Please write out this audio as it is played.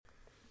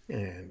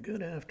And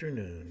good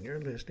afternoon. You're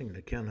listening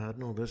to Ken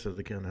Hudnall. This is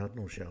the Ken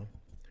Hudnall Show.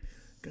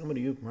 Coming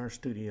to you from our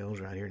studios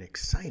right here in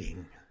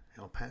exciting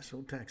El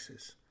Paso,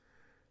 Texas.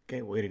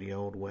 Gateway to the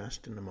Old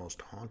West and the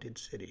most haunted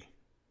city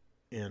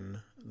in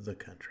the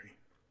country.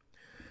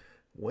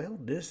 Well,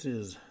 this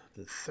is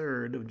the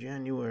 3rd of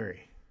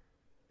January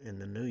in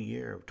the new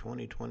year of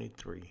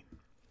 2023.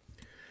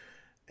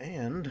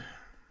 And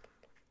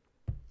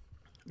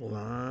a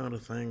lot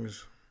of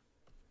things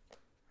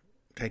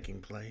taking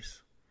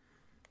place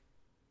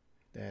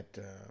that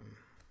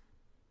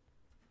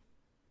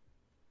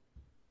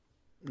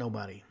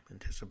nobody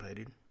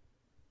anticipated.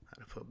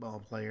 Had a football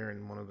player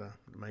in one of the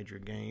major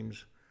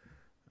games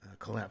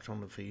collapse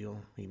on the field.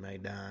 He may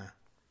die.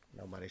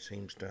 Nobody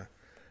seems to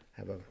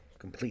have a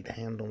complete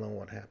handle on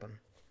what happened.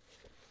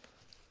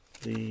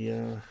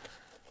 The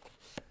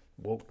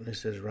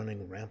wokeness is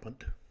running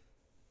rampant.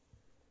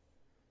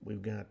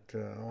 We've got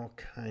all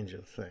kinds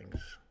of things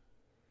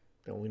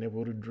that we never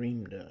would have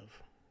dreamed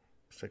of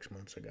 6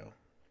 months ago.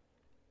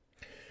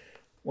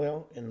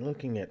 Well, in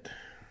looking at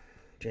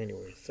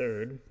January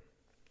 3rd,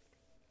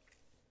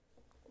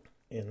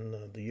 in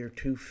the year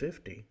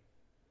 250,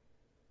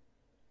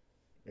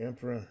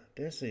 Emperor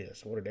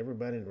Decius ordered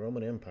everybody in the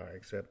Roman Empire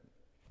except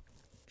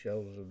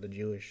those of the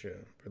Jewish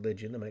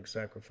religion to make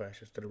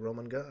sacrifices to the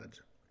Roman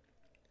gods.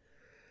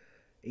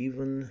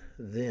 Even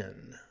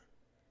then,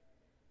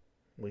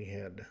 we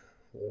had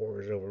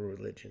wars over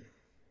religion.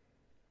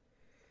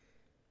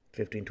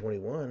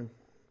 1521,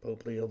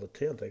 Pope Leo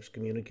X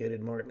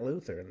excommunicated Martin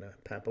Luther in the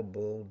papal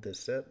bull De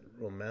Set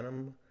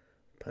Romanum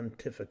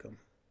Pontificum.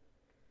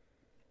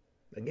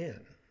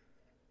 Again,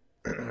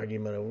 an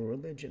argument over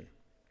religion.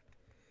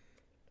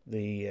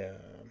 The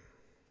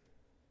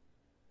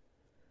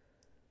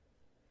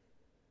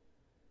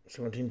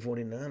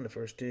 1749, the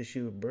first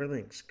issue of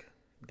Berlingske,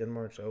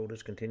 Denmark's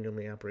oldest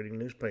continually operating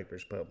newspaper,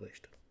 is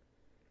published.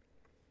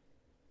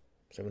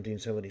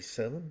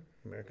 1777,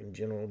 American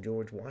General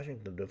George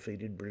Washington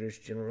defeated British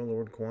General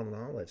Lord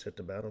Cornwallis at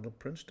the Battle of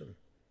Princeton.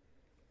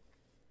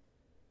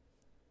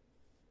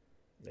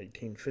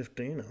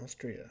 1815,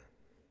 Austria,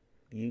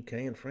 the UK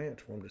and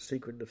France formed a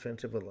secret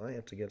defensive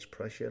alliance against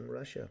Prussia and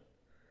Russia.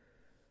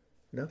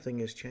 Nothing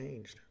has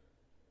changed.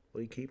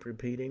 We keep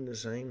repeating the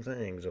same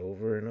things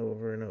over and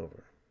over and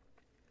over.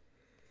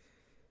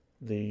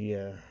 The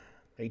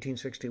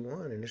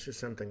 1861, and this is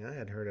something I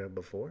had heard of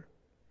before,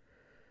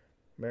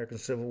 American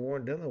Civil War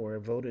in Delaware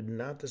voted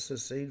not to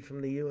secede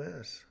from the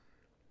U.S.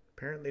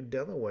 Apparently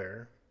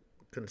Delaware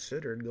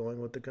considered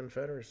going with the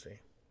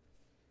Confederacy.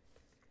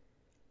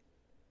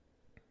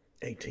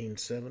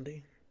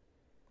 1870,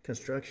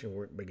 construction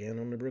work began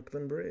on the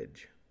Brooklyn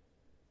Bridge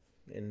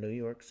in New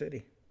York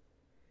City.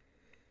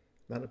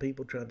 A lot of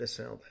people tried to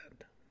sell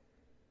that.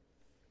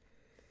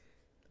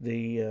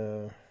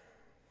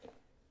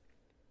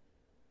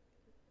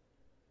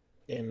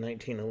 In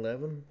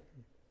 1911,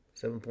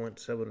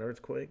 7.7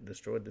 earthquake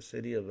destroyed the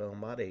city of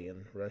Almaty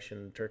in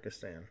Russian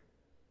Turkestan.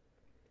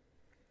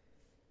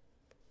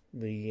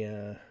 The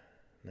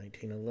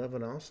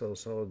 1911 also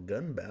saw a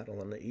gun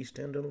battle in the East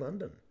End of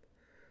London.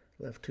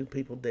 Left 2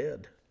 people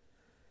dead.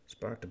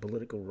 Sparked a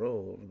political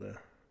row of the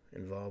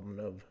involvement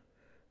of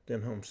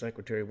then Home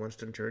Secretary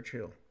Winston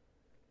Churchill.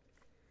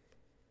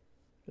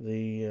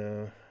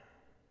 Let's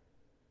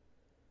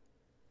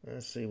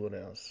see what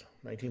else.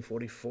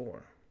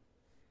 1944.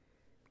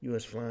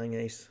 U.S. flying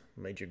ace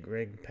Major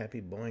Greg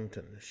Pappy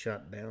Boyington is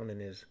shot down in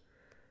his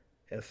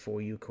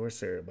F-4U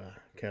Corsair by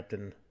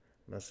Captain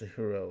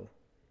Masahiro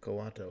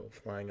Kawato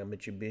flying a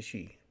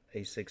Mitsubishi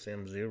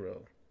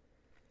A6M0.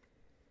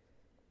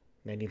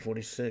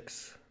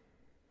 1946.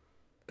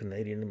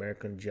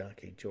 Canadian-American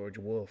jockey George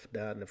Wolfe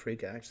died in a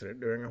freak accident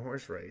during a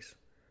horse race.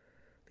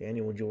 The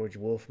annual George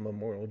Wolfe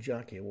Memorial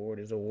Jockey Award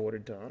is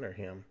awarded to honor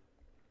him.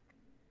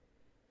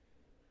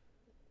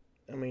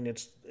 I mean,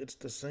 it's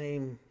the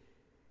same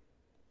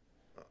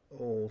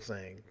old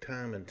thing,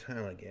 time and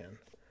time again.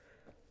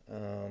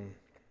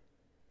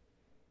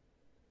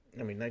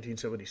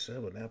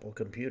 1977, Apple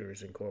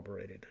Computers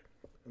Incorporated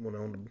went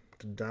on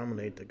to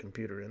dominate the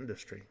computer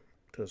industry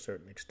to a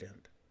certain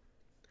extent.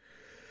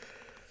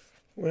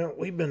 Well,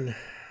 we've been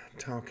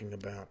talking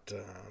about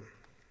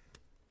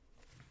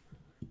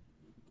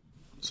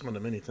some of the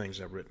many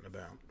things I've written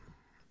about.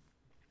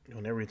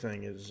 When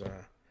everything is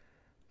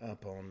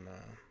up on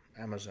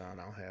Amazon,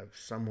 I'll have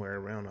somewhere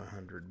around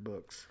 100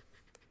 books.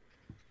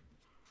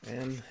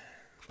 And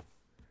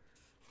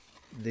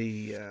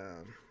the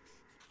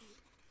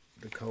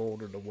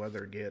colder the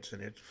weather gets,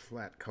 and it's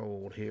flat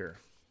cold here,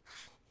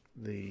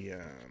 the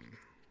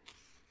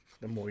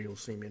more you'll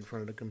see me in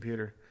front of the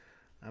computer.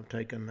 I've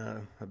taken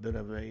a bit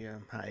of a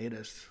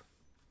hiatus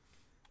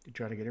to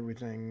try to get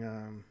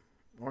everything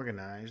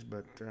organized,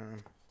 but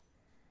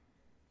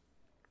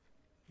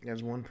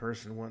as one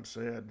person once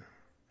said,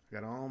 I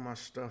got all my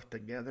stuff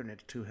together and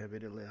it's too heavy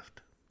to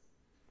lift.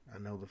 I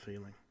know the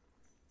feeling.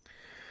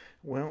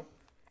 Well,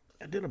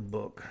 I did a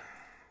book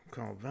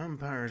called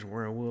Vampires,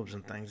 Werewolves,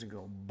 and Things That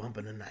Go Bump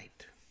in the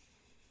Night.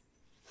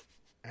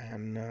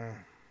 And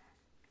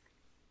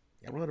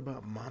I wrote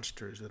about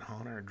monsters that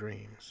haunt our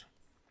dreams.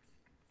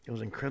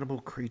 Those incredible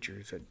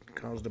creatures that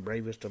cause the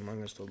bravest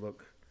among us to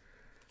look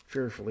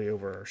fearfully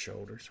over our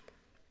shoulders.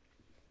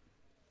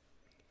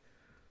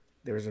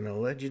 There's an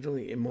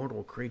allegedly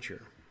immortal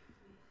creature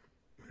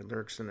who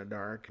lurks in the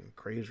dark and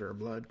craves our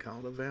blood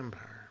called a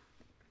vampire.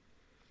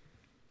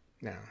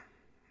 Now,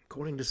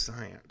 according to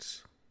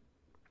science,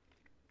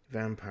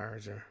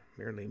 vampires are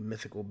merely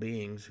mythical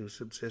beings who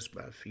subsist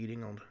by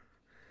feeding on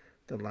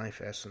the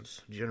life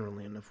essence,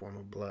 generally in the form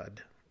of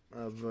blood,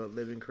 of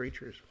living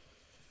creatures.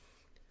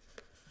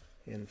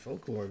 In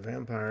folklore,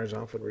 vampires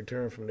often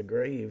return from the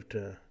grave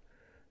to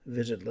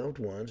visit loved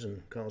ones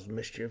and cause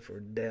mischief or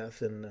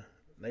death in the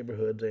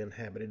neighborhoods they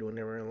inhabited when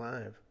they were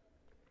alive.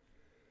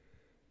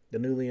 The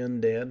newly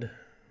undead,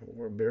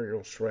 or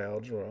burial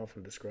shrouds, were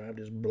often described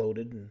as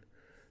bloated and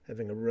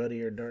having a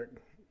ruddy or dark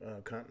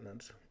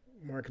countenance,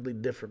 markedly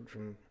different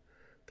from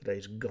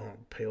today's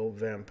gaunt, pale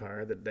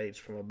vampire that dates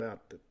from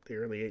about the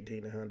early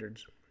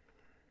 1800s.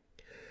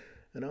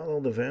 And although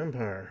the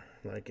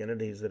vampire-like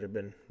entities that have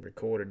been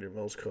recorded in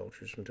most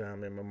cultures from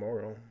time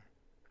immemorial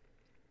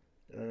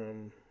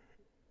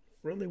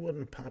really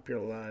wasn't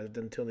popularized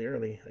until the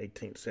early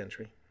 18th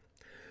century.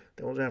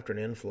 That was after an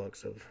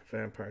influx of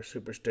vampire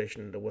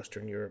superstition into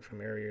Western Europe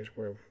from areas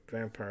where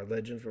vampire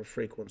legends were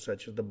frequent,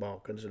 such as the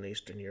Balkans and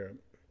Eastern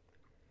Europe.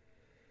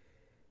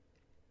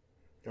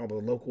 Although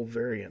local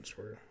variants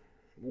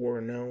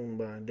were known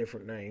by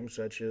different names,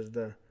 such as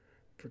the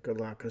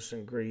Fricolakus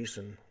in Greece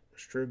and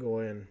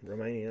Strigoi in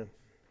Romania.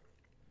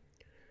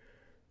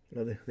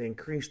 The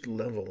increased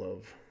level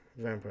of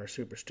vampire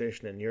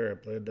superstition in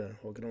Europe led to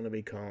what can only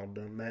be called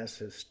mass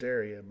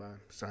hysteria by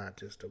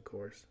scientists, of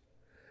course.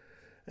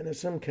 And in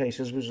some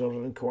cases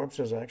resulted in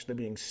corpses actually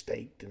being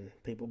staked and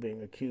people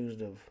being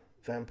accused of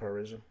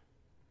vampirism.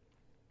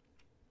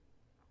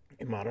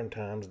 In modern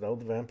times, though,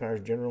 the vampire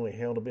is generally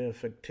held to be a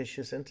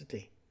fictitious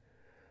entity,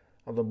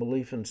 although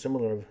belief in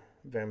similar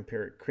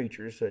vampiric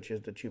creatures, such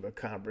as the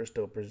chupacabra,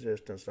 still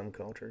persist in some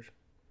cultures.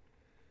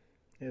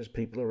 There's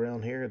people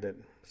around here that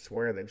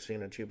swear they've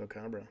seen a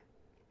chupacabra.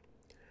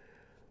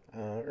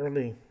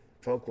 Early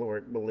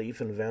folkloric belief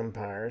in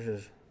vampires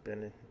has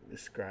been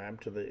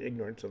ascribed to the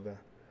ignorance of the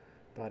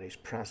body's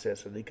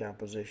process of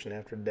decomposition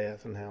after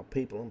death and how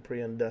people in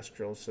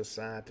pre-industrial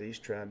societies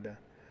tried to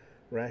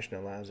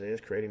rationalize this,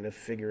 creating the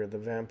figure of the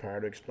vampire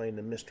to explain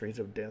the mysteries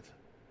of death.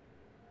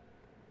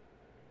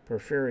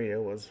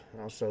 Porphyria was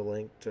also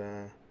linked.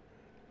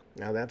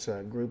 Now that's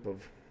a group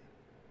of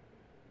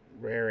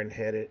rare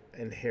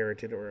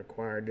inherited or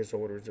acquired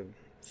disorders of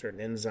certain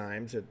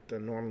enzymes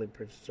that normally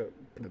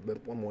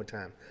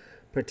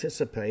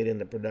participate in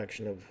the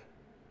production of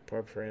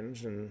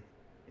porphyrins and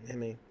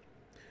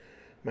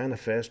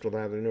manifest with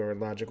either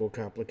neurological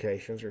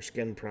complications or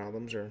skin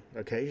problems, or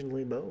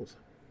occasionally both.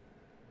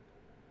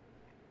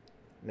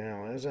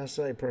 Now, as I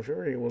say,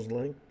 porphyria was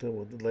linked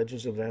with the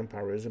legends of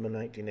vampirism in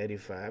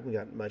 1985. We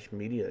got much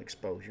media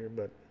exposure,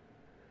 but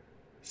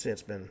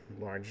since been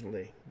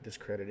largely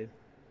discredited.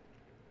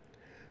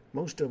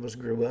 Most of us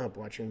grew up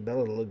watching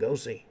Bela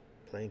Lugosi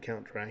playing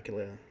Count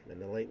Dracula in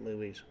the late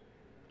movies.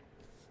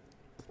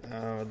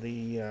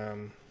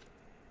 The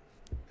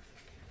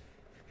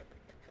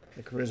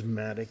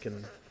charismatic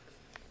and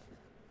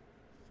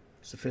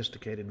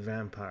sophisticated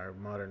vampire of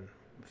modern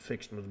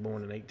fiction was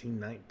born in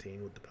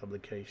 1819 with the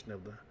publication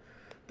of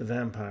The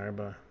Vampire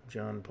by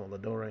John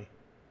Polidori.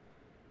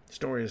 The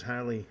story is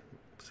highly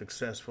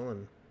successful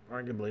and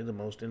arguably the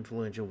most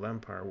influential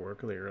vampire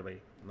work of the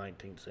early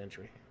 19th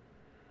century.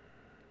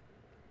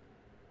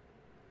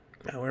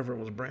 However, it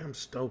was Bram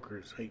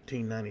Stoker's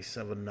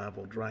 1897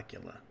 novel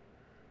Dracula,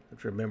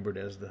 which remembered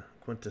as the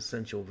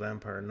quintessential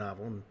vampire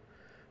novel and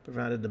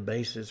provided the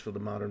basis for the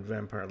modern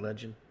vampire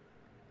legend.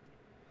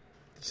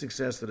 The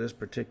success of this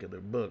particular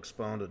book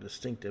spawned a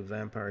distinctive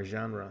vampire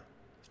genre,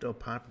 still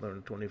popular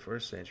in the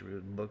 21st century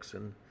with books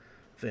and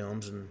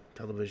films and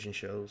television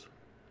shows.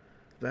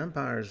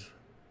 Vampires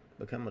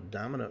become a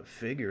dominant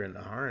figure in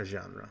the horror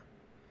genre.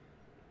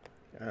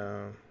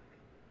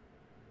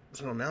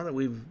 So now that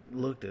we've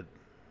looked at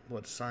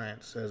what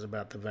science says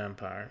about the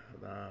vampire,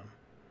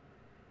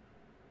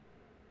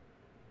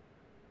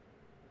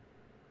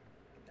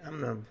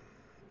 I'm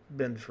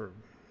been for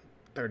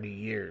 30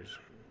 years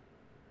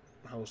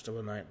host of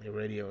a nightly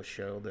radio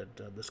show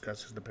that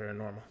discusses the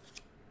paranormal.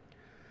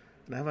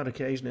 And I've had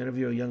occasion to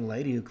interview a young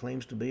lady who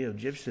claims to be of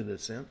gypsy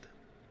descent.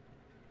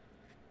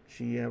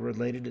 She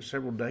related that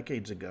several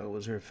decades ago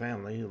as her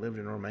family, who lived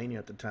in Romania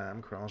at the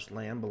time, crossed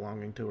land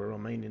belonging to a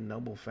Romanian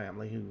noble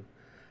family who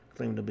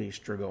claimed to be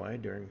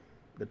Strigoi. During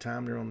the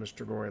time they're on the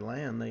Strigoi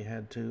land, they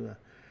had to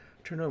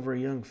turn over a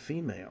young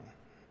female.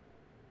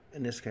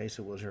 In this case,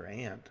 it was her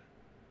aunt,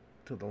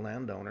 to the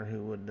landowner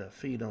who would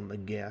feed on the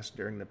guests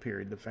during the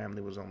period the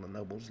family was on the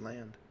noble's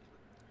land.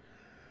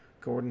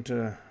 According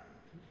to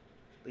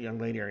the young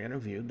lady I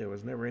interviewed, there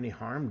was never any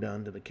harm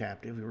done to the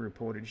captive, who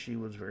reported she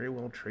was very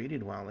well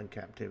treated while in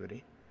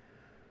captivity.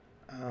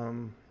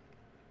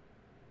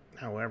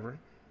 However,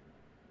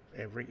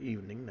 every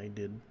evening they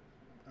did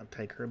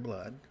take her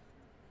blood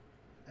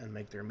and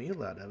make their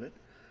meal out of it.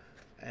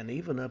 And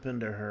even up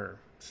into her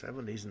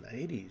 70s and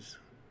 80s,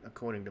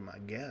 according to my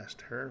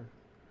guest, her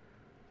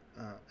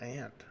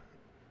aunt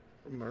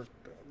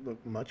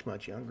looked much,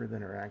 much younger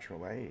than her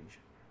actual age.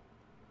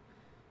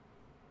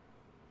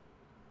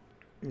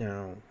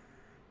 Now,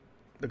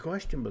 the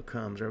question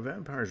becomes, are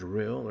vampires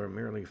real or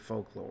merely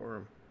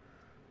folklore?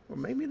 Or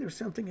maybe there's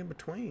something in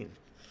between.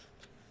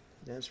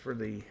 That's for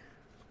the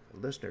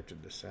listener to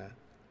decide.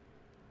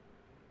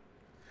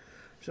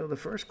 So the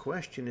first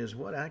question is,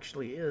 what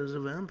actually is a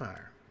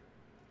vampire?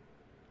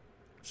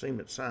 It seems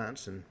that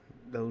science and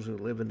those who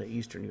live in the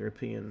Eastern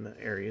European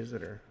areas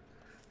that are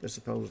the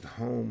supposed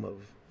home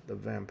of the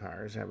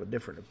vampires have a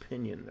different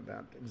opinion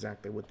about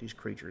exactly what these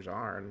creatures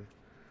are and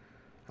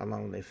how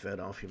long they fed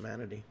off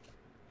humanity.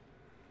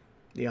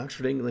 The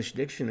Oxford English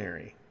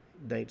Dictionary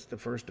dates the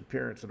first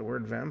appearance of the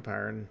word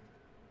vampire in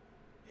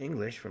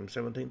English from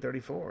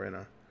 1734 in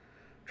a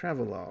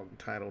travelogue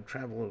titled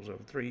Travels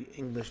of Three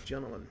English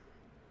Gentlemen.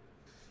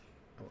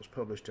 It was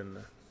published in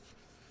the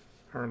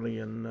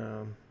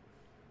Harleian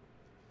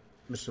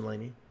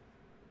Miscellany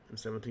in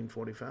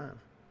 1745.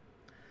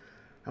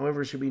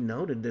 However, it should be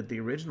noted that the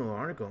original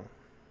article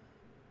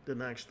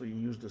didn't actually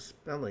use the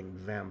spelling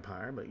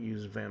vampire, but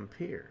used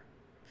vampire,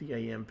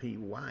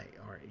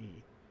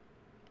 V-A-M-P-Y-R-E.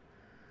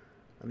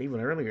 And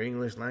even earlier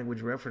English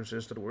language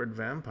references to the word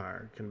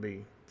vampire can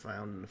be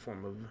found in the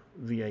form of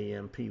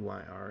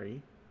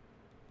V-A-M-P-Y-R-E.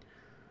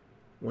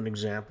 One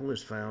example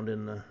is found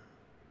in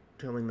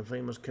telling the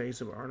famous case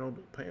of Arnold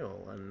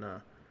Pale and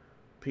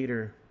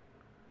Peter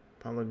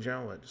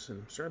Palagowitz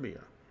in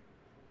Serbia,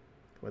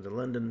 where the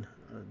London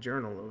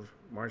Journal of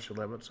March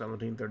 11,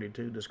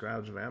 1732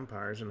 describes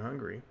vampires in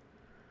Hungary.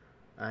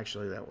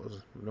 Actually, that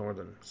was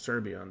northern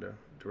Serbia under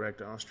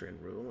direct Austrian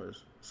rule,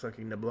 as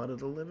sucking the blood of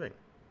the living.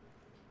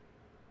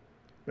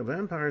 The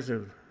vampires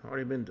have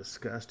already been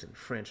discussed in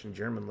French and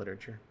German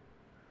literature.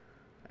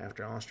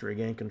 After Austria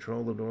gained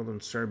control of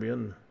northern Serbia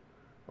and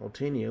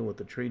Oltenia with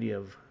the Treaty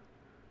of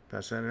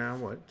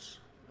Passanowitz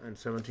in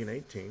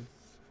 1718,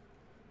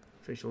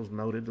 officials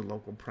noted the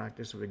local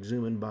practice of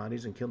exhuming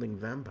bodies and killing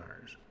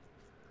vampires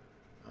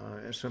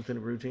as something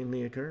that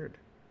routinely occurred.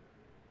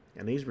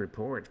 And these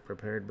reports,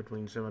 prepared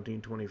between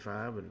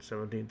 1725 and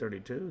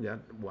 1732,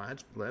 got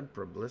widespread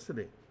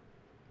publicity.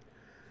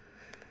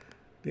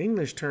 The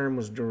English term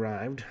was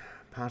derived,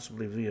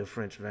 possibly via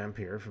French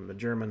vampire, from the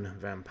German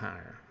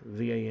vampire,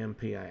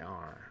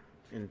 V-A-M-P-I-R,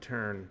 in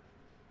turn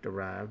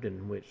derived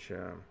in which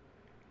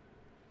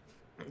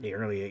the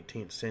early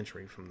 18th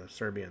century from the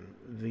Serbian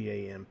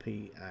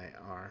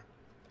V-A-M-P-I-R.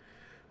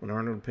 When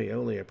Arnold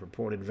Paoli, a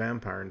purported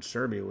vampire in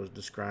Serbia, was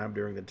described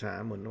during the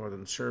time when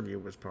northern Serbia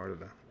was part of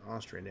the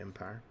Austrian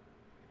Empire.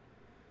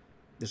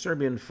 The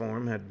Serbian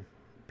form had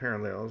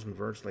parallels in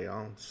virtually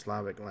all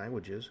Slavic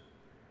languages,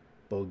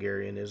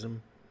 Bulgarian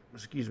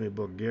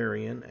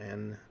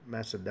and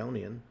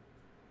Macedonian,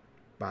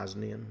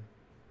 Bosnian,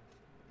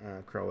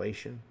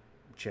 Croatian,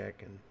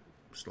 Czech, and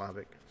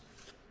Slavic,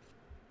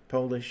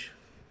 Polish,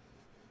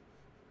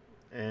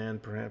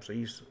 and perhaps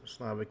East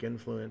Slavic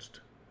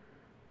influenced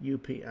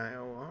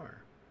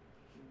UPIOR.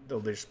 Though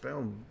they're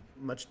spelled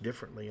much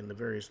differently in the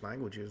various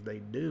languages, they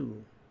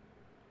do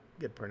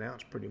get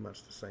pronounced pretty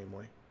much the same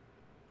way.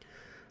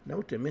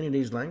 Note that many of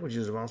these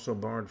languages have also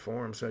borrowed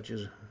forms such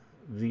as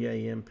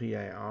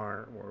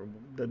VAMPIR or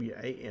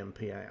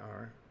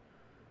WAMPIR,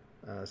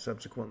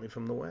 subsequently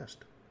from the West.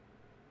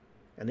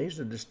 And these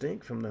are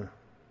distinct from the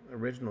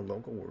original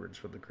local words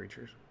for the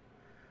creatures.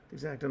 The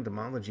exact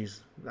etymology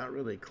is not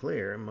really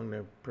clear. Among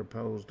the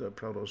proposed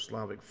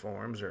Proto-Slavic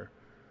forms are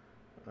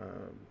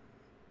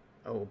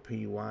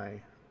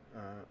OPYRI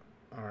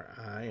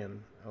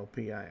and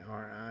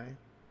OPIRI.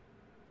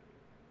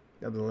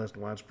 Nevertheless, the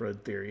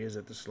widespread theory is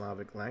that the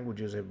Slavic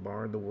languages have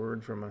borrowed the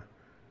word from a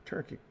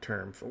Turkic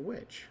term for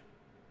witch,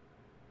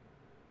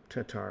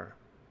 Tatar,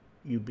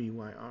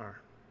 UBYR.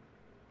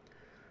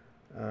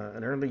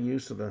 An early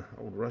use of the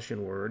Old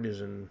Russian word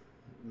is in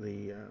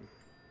the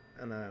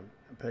a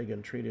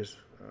pagan treatise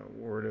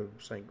word of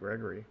St.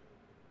 Gregory,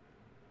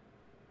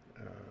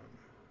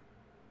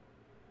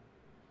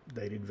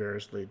 dated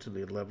variously to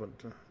the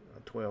 11th,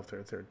 12th,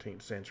 or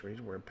 13th centuries,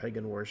 where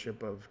pagan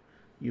worship of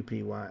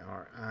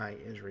UPYRI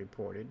is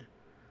reported.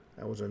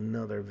 That was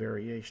another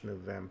variation of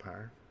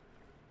vampire.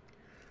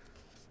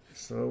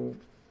 So,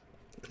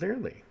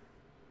 clearly,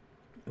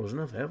 there was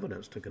enough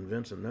evidence to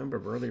convince a number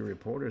of early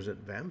reporters that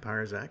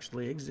vampires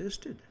actually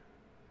existed.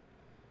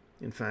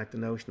 In fact, the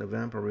notion of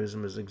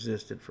vampirism has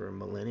existed for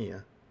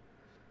millennia.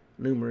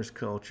 Numerous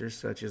cultures,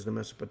 such as the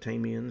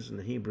Mesopotamians and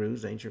the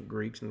Hebrews, ancient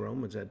Greeks and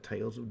Romans, had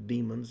tales of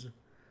demons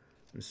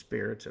and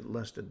spirits that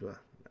lusted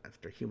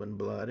after human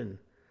blood, and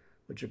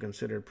which are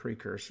considered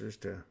precursors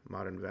to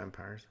modern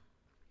vampires.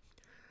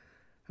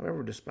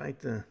 However, despite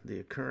the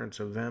occurrence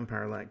of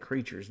vampire-like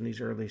creatures in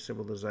these early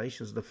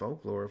civilizations, the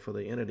folklore for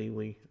the entity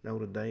we know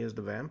today as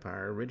the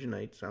vampire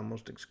originates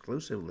almost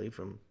exclusively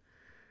from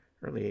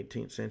early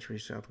 18th century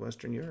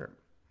southwestern Europe,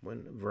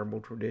 when verbal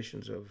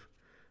traditions of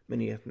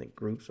many ethnic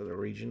groups of the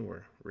region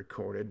were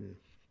recorded and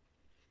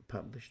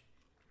published.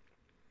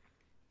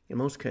 In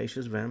most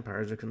cases,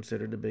 vampires are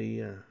considered to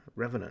be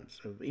revenants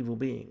of evil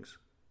beings,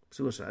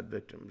 suicide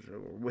victims, or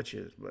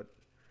witches, but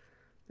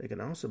they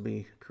can also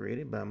be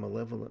created by a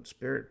malevolent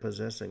spirit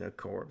possessing a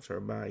corpse or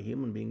by a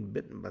human being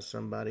bitten by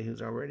somebody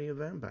who's already a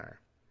vampire.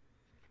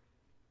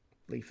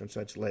 Belief in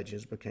such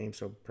legends became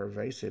so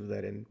pervasive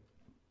that in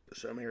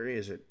some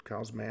areas it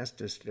caused mass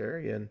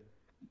hysteria and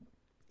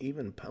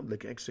even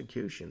public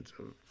executions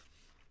of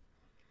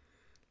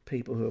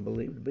people who are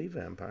believed to be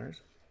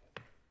vampires.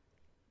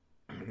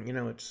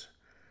 It's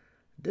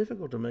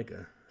difficult to make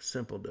a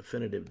simple,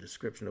 definitive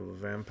description of a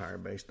vampire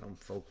based on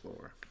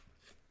folklore,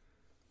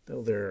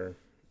 though there are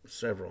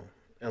several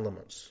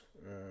elements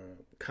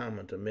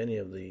common to many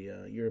of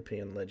the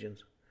European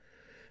legends.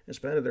 In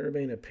spite of their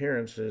urbane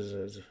appearances,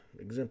 as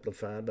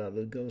exemplified by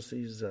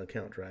Lugosi's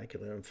Count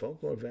Dracula, in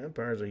folklore,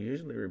 vampires are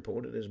usually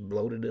reported as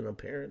bloated in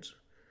appearance,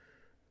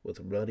 with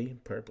ruddy,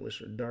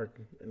 purplish, or dark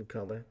in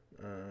color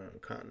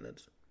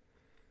continents.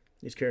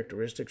 These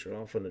characteristics are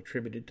often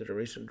attributed to the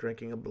recent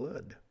drinking of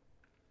blood.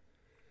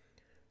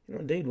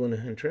 Indeed, when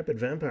intrepid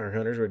vampire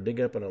hunters would dig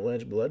up an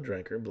alleged blood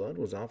drinker, blood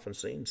was often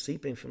seen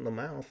seeping from the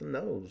mouth and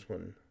nose.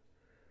 When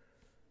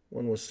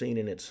one was seen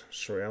in its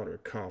shroud or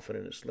coffin,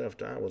 and its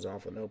left eye was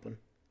often open.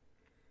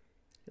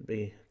 It'd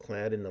be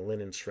clad in the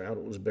linen shroud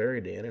it was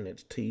buried in, and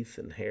its teeth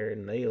and hair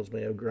and nails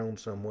may have grown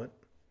somewhat,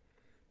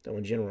 though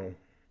in general,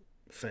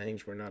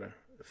 fangs were not a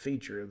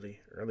feature of the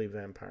early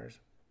vampires.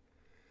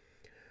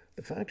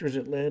 The factors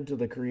that led to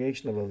the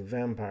creation of a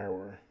vampire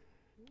were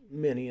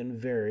many and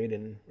varied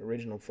in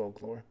original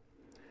folklore.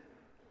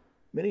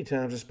 Many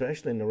times,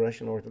 especially in the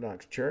Russian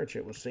Orthodox Church,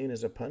 it was seen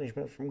as a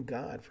punishment from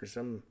God for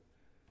some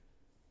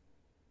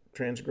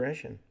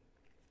transgression.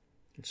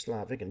 In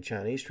Slavic and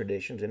Chinese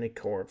traditions, any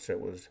corpse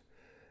that was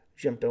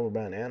jumped over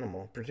by an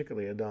animal,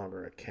 particularly a dog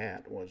or a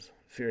cat, was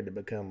feared to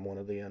become one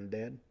of the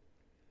undead.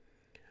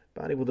 A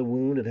body with a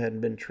wound that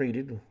hadn't been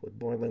treated with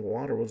boiling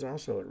water was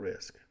also at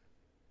risk.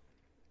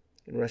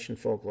 In Russian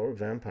folklore,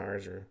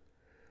 vampires are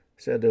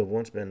said to have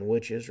once been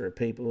witches or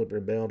people who had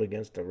rebelled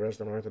against the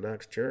Russian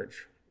Orthodox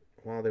Church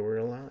while they were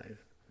alive.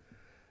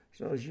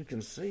 So as you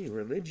can see,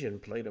 religion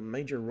played a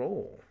major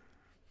role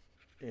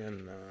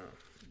in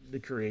the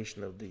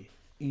creation of the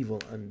evil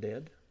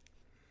undead.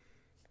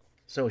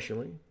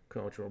 Socially,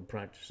 cultural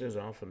practices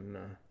often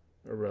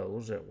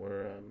arose that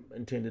were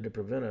intended to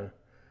prevent a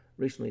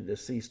recently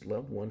deceased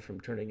loved one from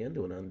turning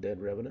into an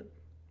undead revenant.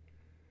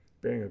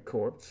 Burying a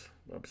corpse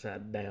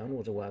upside down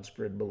was a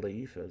widespread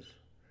belief, as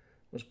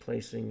was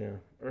placing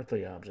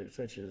earthly objects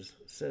such as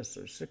scythes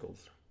or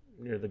sickles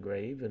near the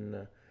grave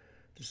and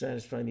to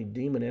satisfy any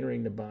demon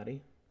entering the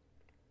body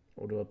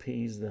or to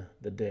appease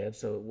the dead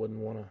so it wouldn't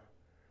want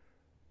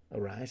to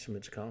arise from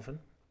its coffin.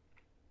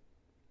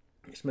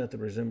 This method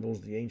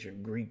resembles the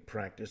ancient Greek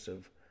practice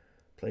of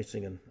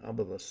placing an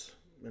obelisk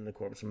in the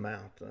corpse's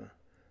mouth to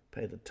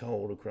pay the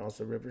toll to cross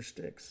the river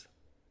Styx.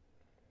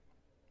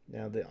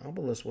 Now, the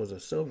obelisk was a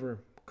silver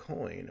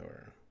coin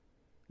or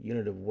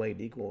unit of weight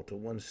equal to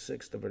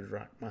 1/6 of a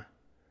drachma,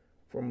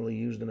 formerly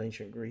used in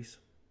ancient Greece.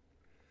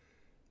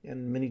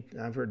 And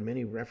I've heard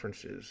many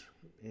references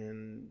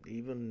in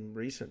even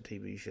recent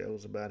TV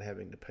shows about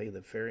having to pay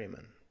the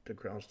ferryman to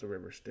cross the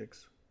river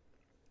Styx.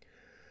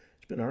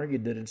 It's been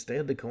argued that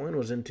instead the coin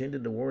was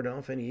intended to ward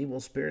off any evil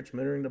spirits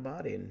entering the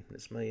body, and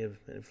this may have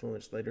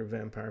influenced later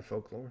vampire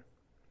folklore.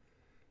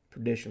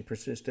 Tradition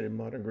persisted in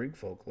modern Greek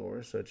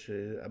folklore, such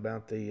as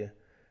about the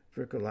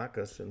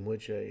Virgulacus, in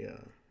which a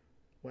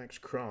wax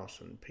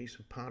cross and piece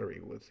of pottery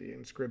with the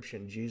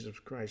inscription "Jesus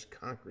Christ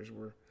Conquers"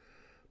 were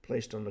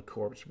placed on the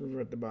corpse to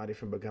prevent the body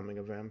from becoming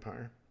a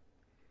vampire.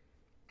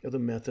 Other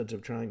methods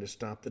of trying to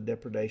stop the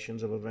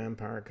depredations of a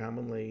vampire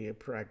commonly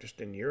practiced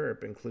in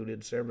Europe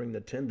included severing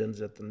the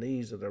tendons at the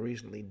knees of the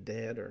recently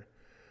dead or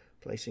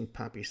placing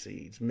poppy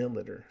seeds,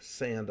 millet, or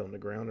sand on the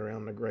ground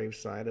around the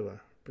gravesite of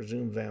a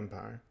presumed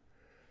vampire.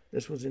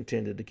 This was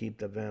intended to keep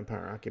the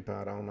vampire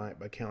occupied all night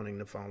by counting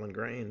the fallen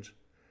grains,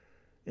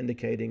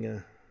 indicating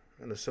an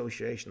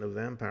association of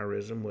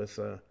vampirism with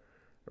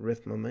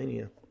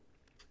arithmomania.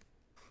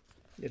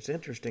 It's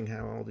interesting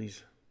how all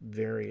these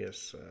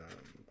various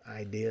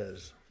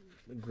ideas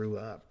grew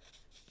up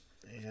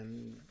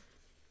and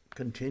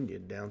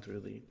continued down through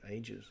the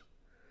ages.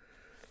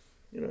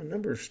 A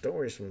number of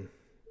stories from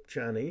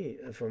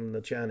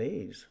the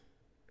Chinese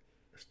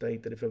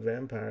state that if a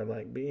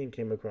vampire-like being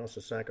came across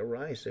a sack of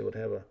rice, they would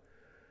have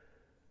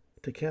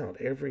to count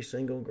every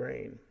single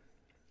grain.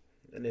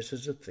 And this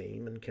is a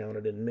theme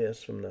encountered in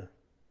myths from the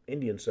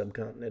Indian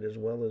subcontinent as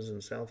well as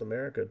in South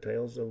America,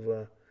 tales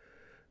of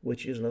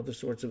witches and other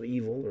sorts of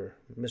evil or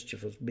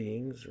mischievous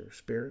beings or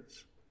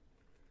spirits.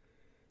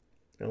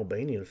 In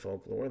Albanian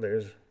folklore,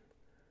 there's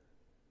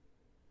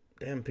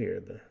Dampier,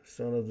 the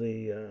son of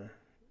the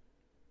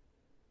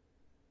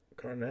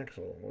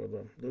Carnaxle or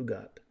the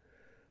Lugat.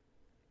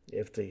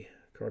 If the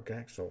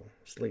Carcaxle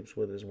sleeps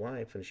with his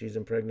wife and she's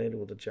impregnated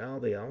with a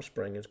child, the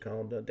offspring is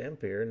called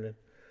Dampier, and it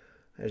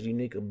has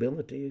unique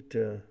ability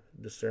to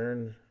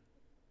discern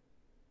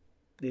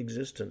the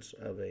existence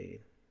of a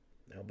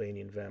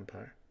Albanian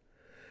vampire.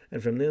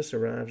 And from this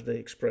arrives the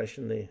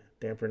expression, the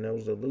damper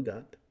knows the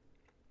Lugat.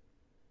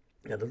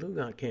 Now, the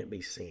Lugat can't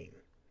be seen.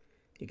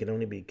 He can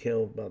only be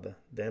killed by the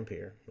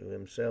Dhampir, who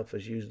himself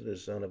is usually the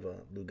son of a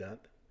Lugat.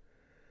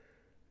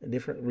 In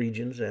different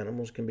regions,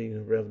 animals can be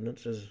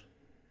revenants as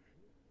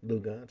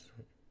Lugats,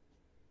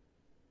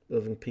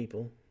 living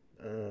people,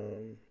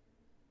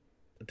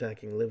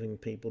 attacking living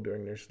people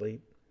during their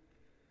sleep.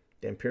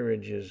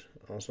 Dhampirage is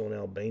also an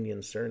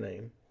Albanian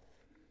surname.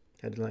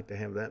 I'd like to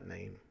have that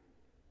name.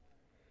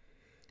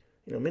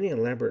 Many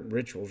elaborate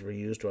rituals were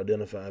used to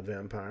identify a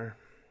vampire.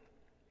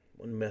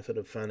 One method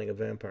of finding a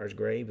vampire's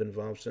grave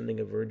involved sending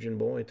a virgin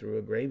boy through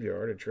a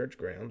graveyard or church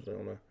grounds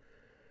on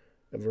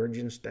a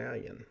virgin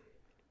stallion.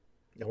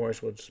 The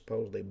horse would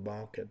supposedly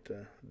balk at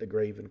the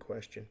grave in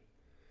question.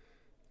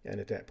 And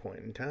at that point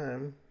in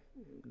time,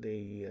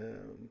 the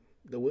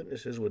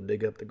witnesses would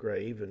dig up the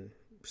grave and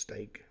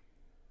stake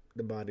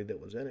the body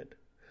that was in it.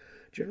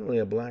 Generally,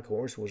 a black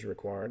horse was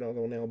required,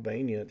 although in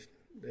Albania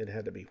it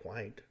had to be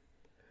white.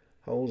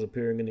 Holes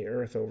appearing in the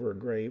earth over a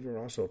grave were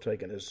also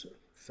taken as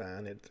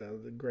sign that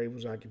the grave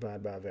was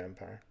occupied by a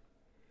vampire.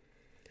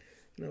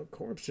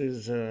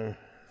 Corpses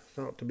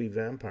thought to be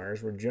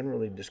vampires were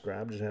generally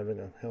described as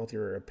having a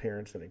healthier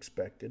appearance than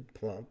expected,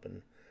 plump,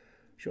 and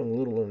showing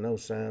little or no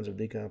signs of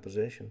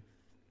decomposition.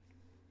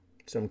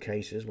 In some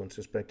cases, when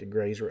suspected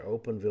graves were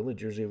open,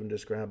 villagers even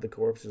described the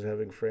corpse as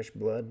having fresh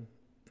blood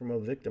from a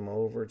victim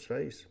all over its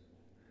face.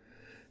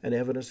 And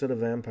evidence that a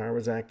vampire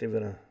was active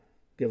in a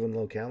given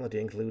locality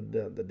included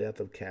the death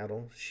of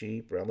cattle,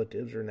 sheep,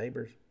 relatives, or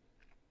neighbors.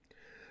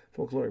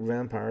 Folkloric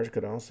vampires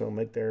could also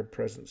make their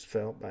presence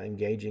felt by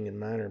engaging in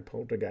minor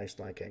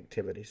poltergeist-like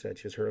activities,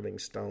 such as hurling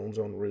stones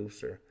on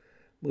roofs or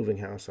moving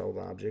household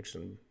objects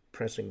and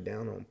pressing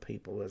down on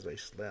people as they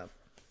slept.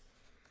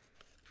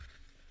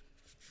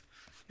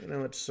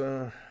 It's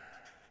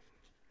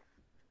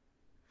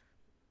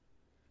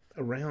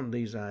around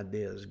these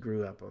ideas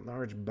grew up a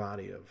large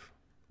body of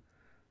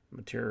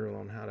material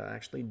on how to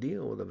actually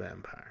deal with a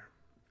vampire.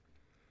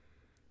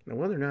 Now,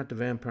 whether or not the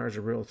vampire is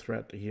a real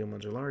threat to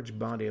humans, a large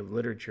body of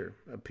literature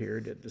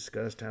appeared that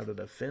discussed how to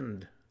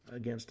defend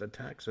against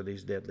attacks of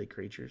these deadly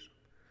creatures.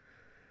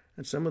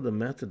 And some of the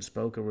methods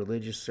spoke of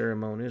religious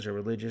ceremonies or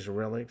religious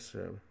relics,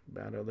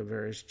 about other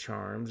various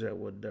charms that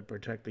would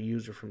protect the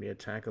user from the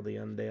attack of the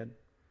undead.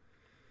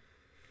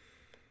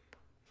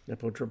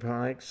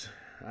 Epitropaics,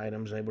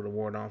 items able to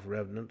ward off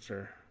revenants,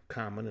 are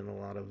common in a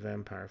lot of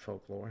vampire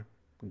folklore.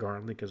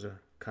 Garlic is a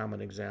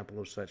common example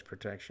of such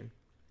protection.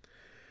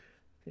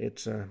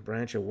 It's a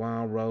branch of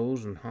wild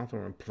rose and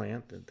hawthorn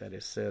plant that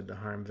is said to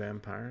harm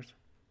vampires.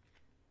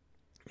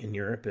 In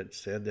Europe, it's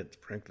said that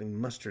sprinkling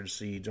mustard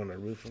seeds on the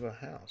roof of a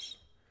house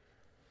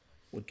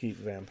would keep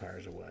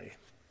vampires away.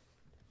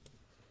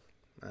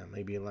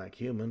 Maybe like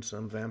humans,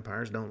 some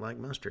vampires don't like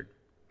mustard.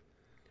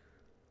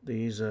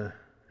 These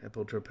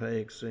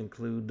epitropaics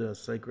include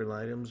sacred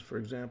items, for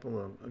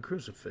example, a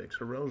crucifix,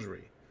 a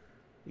rosary,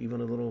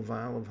 even a little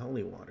vial of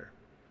holy water.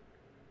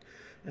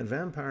 And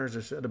vampires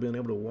are said to be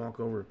able to walk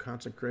over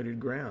consecrated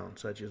ground,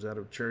 such as out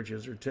of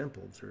churches or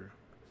temples, or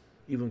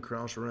even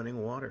cross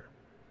running water.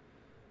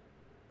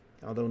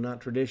 Although not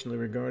traditionally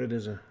regarded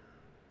as a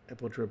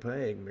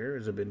epitropaic,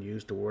 mirrors have been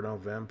used to ward off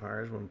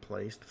vampires when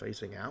placed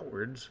facing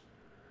outwards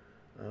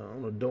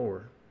on a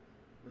door.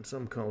 In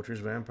some cultures,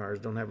 vampires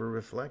don't have a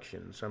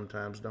reflection,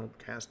 sometimes don't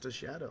cast a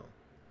shadow,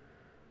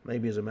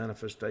 maybe as a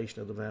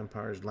manifestation of the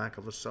vampire's lack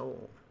of a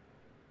soul.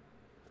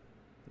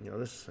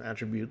 This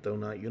attribute, though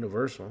not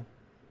universal,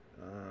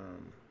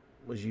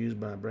 was used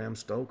by Bram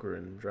Stoker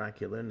in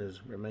Dracula and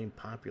has remained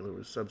popular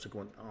with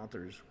subsequent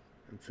authors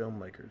and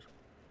filmmakers.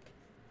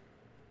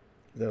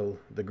 Though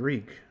the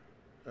Greek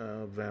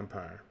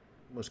vampire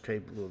was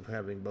capable of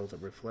having both a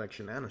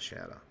reflection and a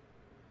shadow.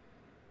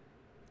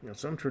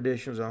 Some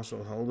traditions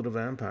also hold that a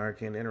vampire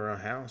can't enter a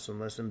house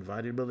unless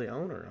invited by the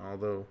owner,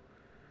 although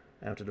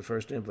after the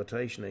first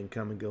invitation they can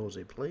come and go as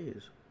they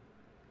please.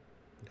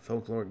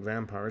 Folkloric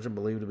vampires are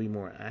believed to be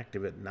more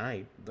active at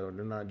night, though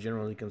they're not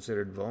generally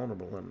considered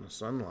vulnerable in the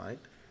sunlight.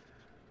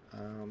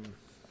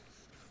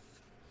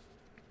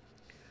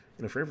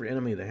 For every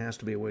enemy, there has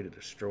to be a way to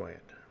destroy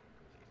it.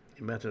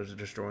 The methods of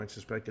destroying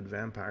suspected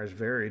vampires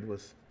varied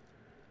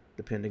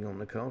depending on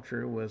the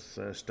culture, with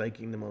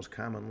staking the most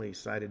commonly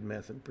cited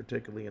method,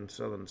 particularly in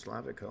southern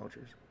Slavic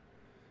cultures.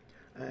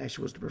 Ash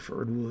was the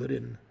preferred wood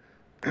in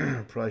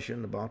Prussia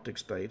and the Baltic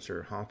states,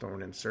 or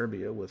hawthorn in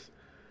Serbia, with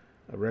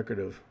a record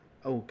of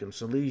oak in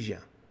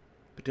Silesia.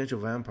 Potential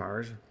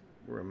vampires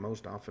were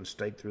most often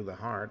staked through the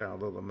heart,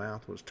 although the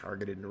mouth was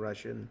targeted in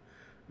Russia and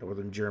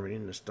northern Germany,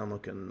 and the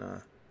stomach in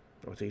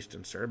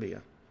northeastern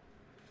Serbia.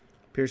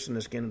 Piercing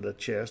the skin of the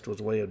chest was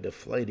a way of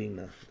deflating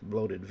the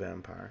bloated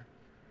vampire,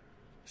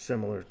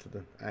 similar to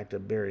the act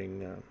of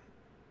burying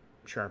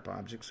sharp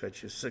objects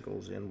such as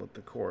sickles in with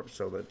the corpse,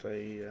 so that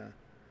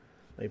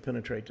they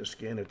penetrate the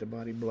skin if the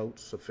body bloats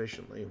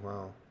sufficiently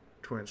while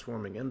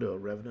transforming into a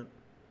revenant.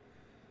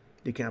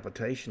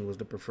 Decapitation was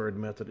the preferred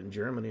method in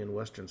Germany and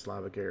Western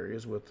Slavic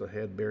areas, with the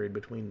head buried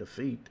between the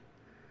feet,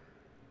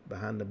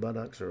 behind the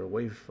buttocks or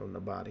away from the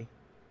body.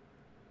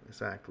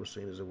 This act was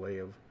seen as a way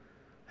of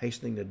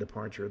hastening the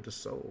departure of the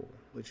soul,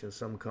 which in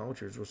some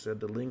cultures was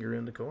said to linger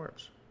in the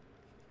corpse.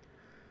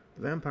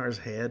 The vampire's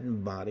head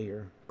and body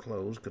or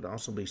clothes could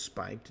also be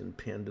spiked and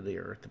pinned to the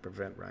earth to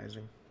prevent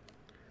rising.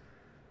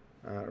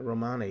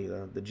 Romani,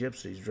 the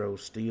gypsies, drove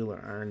steel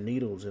or iron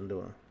needles into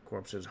a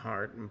corpse's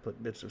heart and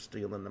put bits of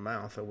steel in the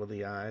mouth, over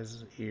the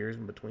eyes, ears,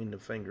 and between the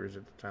fingers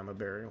at the time of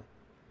burial.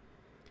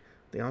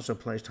 They also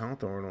placed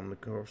hawthorn on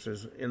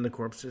in the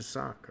corpse's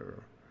sock,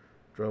 or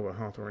drove a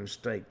hawthorn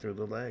stake through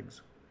the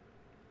legs.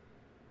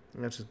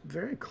 And it's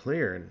very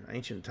clear in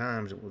ancient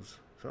times it was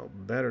felt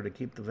better to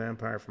keep the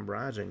vampire from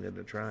rising than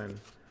to try and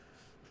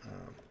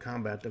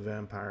combat the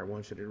vampire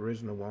once it had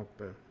risen to walk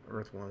the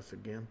earth once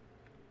again.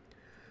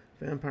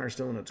 Vampire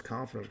still in its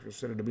coffin was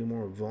considered to be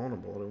more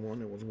vulnerable than one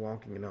that was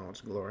walking in all its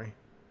glory.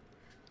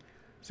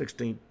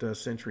 16th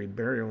century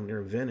burial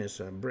near Venice,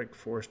 a brick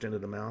forced into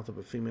the mouth of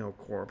a female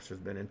corpse has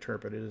been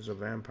interpreted as a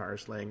vampire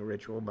slaying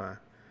ritual by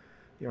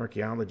the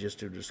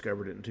archaeologist who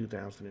discovered it in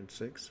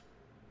 2006.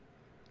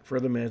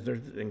 Further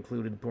methods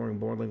included pouring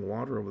boiling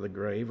water over the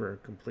grave or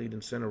complete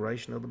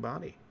incineration of the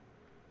body.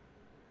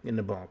 In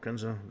the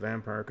Balkans, a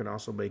vampire could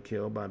also be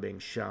killed by being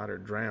shot or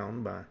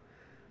drowned, by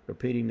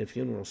repeating the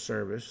funeral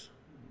service,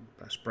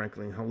 by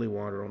sprinkling holy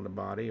water on the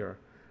body, or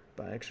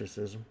by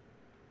exorcism.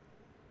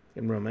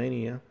 In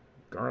Romania,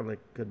 garlic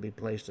could be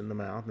placed in the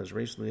mouth, and as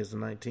recently as the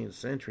 19th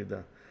century,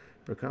 the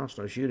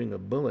precaution of shooting a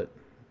bullet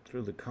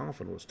through the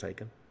coffin was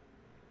taken.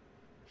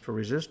 For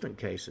resistant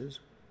cases,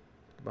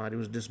 the body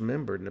was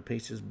dismembered and the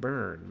pieces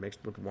burned,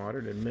 mixed with water,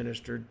 and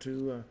administered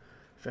to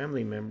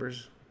family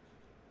members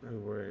who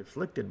were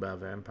afflicted by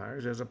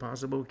vampires as a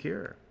possible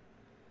cure.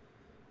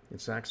 In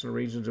Saxon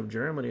regions of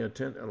Germany, a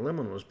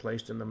lemon was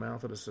placed in the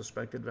mouth of the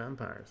suspected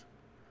vampires.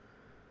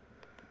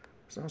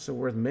 It's also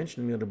worth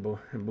mentioning that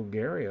in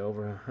Bulgaria,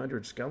 over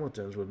 100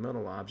 skeletons with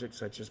metal objects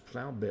such as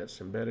plow bits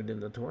embedded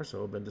in the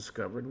torso have been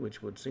discovered,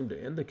 which would seem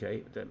to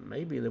indicate that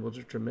maybe there was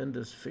a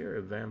tremendous fear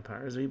of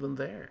vampires even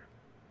there.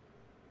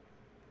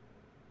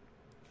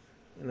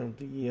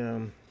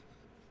 The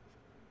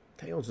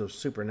tales of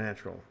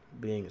supernatural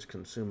beings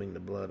consuming the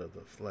blood of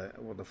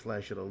the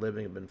flesh of the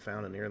living have been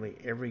found in nearly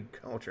every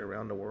culture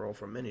around the world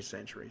for many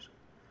centuries.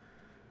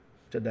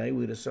 Today,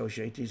 we'd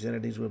associate these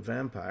entities with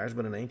vampires,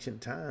 but in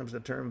ancient times, the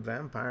term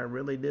vampire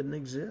really didn't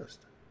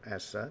exist.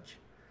 As such,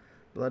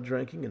 blood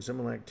drinking and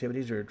similar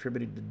activities are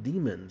attributed to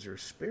demons or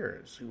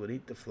spirits who would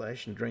eat the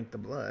flesh and drink the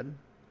blood.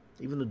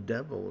 Even the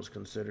devil was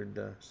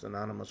considered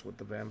synonymous with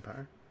the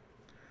vampire.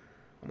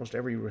 Almost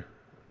every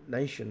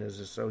nation has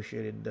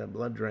associated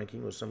blood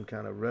drinking with some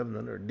kind of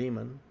revenant or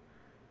demon,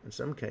 in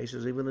some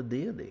cases even a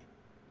deity.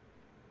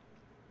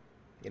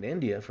 In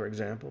India, for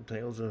example,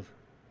 tales of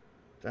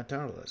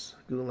Vatalas,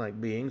 ghoul-like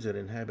beings that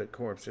inhabit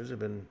corpses, have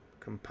been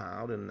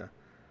compiled in the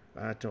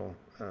Vatal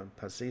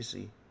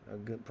Pasisi, a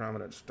good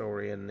prominent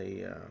story in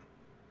the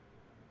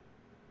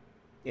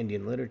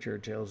Indian literature.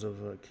 Tales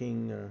of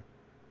King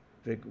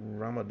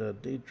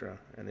Vikramaditya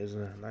and his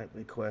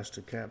nightly quest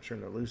to capture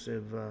an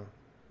elusive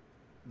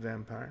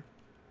vampire.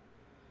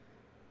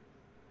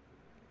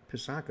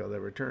 Pisaka, the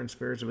returned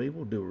spirits of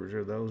evildoers,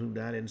 or those who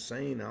died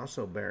insane,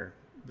 also bear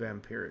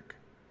vampiric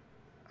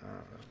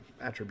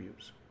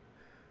attributes.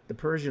 The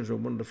Persians were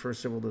one of the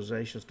first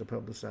civilizations to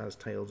publicize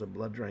tales of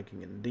blood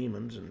drinking and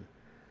demons, and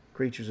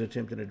creatures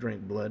attempting to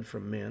drink blood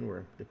from men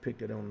were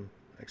depicted on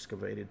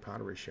excavated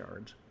pottery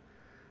shards.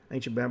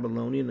 Ancient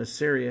Babylonia and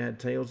Assyria had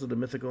tales of the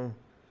mythical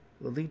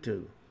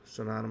Lilitu,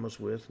 synonymous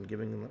with and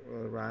giving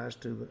rise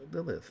to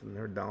Lilith and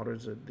her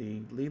daughters,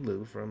 the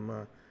Lilu,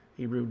 from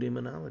Hebrew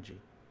demonology.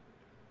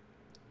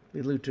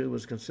 Lilitu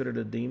was considered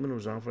a demon and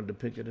was often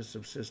depicted as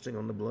subsisting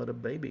on the blood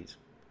of babies.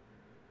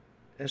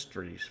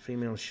 Estries,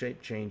 female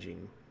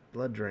shape-changing,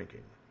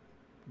 blood-drinking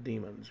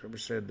demons, were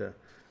said to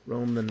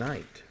roam the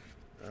night.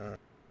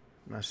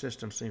 My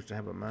system seems to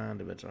have a mind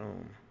of its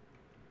own.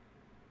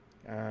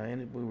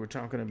 And we were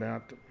talking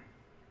about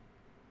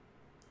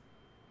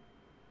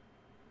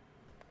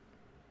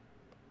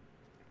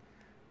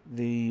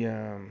the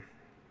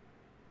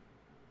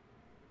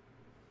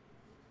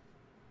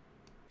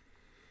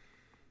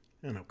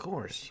and of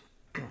course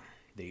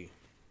the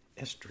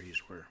Estries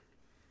were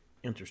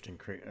interesting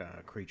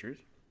creatures.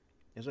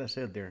 As I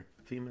said, they're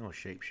female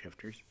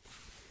shapeshifters.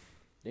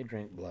 They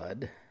drink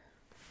blood.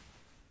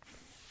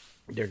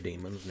 They're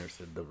demons, and they're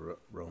said to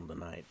roam the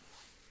night,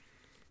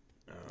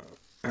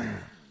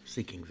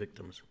 seeking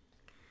victims.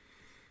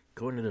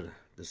 According to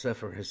the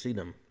Sefer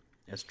Hasidim,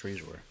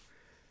 Estries were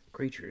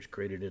creatures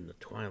created in the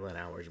twilight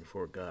hours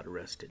before God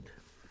rested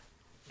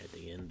at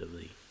the end of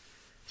the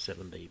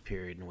 7-day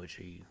period in which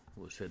he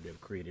was said to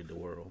have created the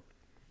world.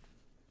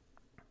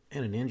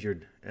 And an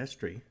injured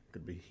Estrie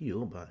could be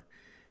healed by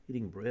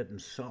eating bread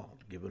and salt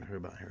given her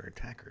by her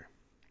attacker.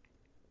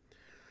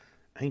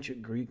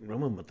 Ancient Greek and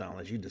Roman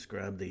mythology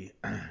described the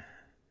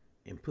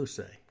Impuse,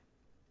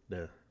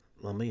 the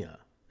Lamia,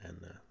 and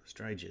the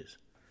Striges.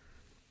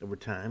 Over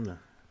time, the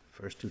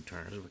first two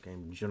terms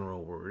became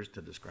general words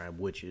to describe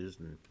witches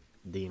and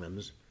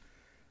demons.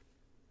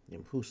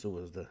 Impulsa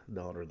was the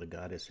daughter of the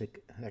goddess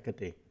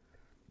Hecate,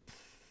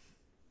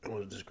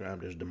 was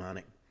described as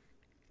demonic,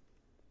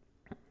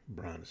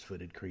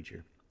 bronze-footed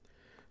creature,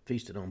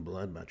 feasted on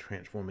blood by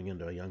transforming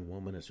into a young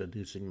woman and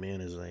seducing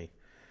men as they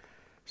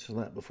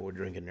slept before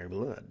drinking their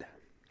blood.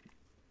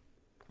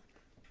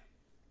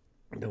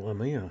 The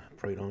Lamia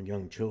preyed on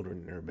young children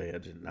in their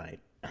beds at night,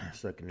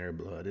 sucking their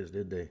blood, as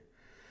did the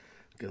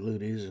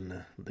Galudis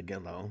and the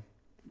Gallo.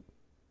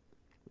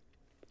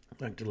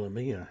 Like the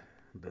Lamia,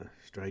 the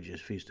Strages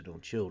feasted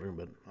on children,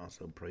 but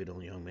also preyed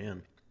on young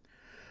men.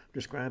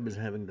 Described as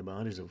having the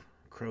bodies of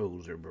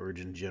crows or birds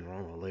in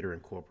general, or later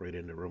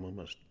incorporated into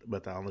Roman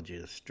mythology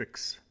as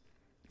Strix,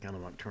 kind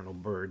of nocturnal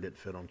bird that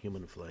fed on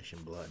human flesh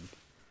and blood.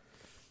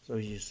 So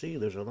as you see,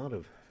 there's a lot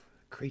of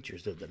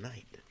creatures of the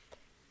night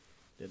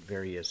that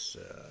various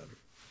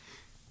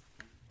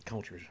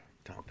cultures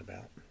talked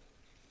about.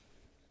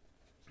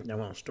 Now,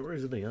 while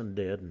stories of the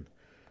undead and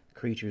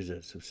creatures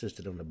that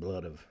subsisted on the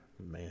blood of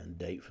man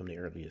date from the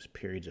earliest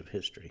periods of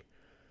history,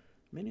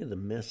 many of the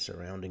myths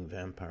surrounding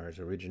vampires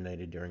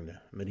originated during the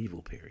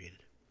medieval period.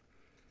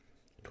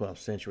 12th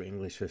century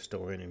English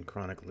historian and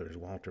chroniclers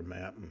Walter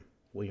Map and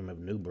William of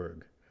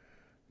Newburgh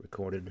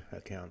recorded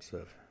accounts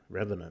of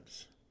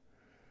revenants,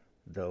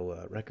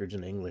 though records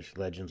in English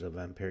legends of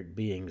vampiric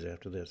beings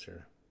after this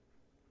are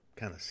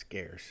kind of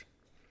scarce.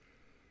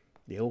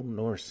 The Old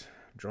Norse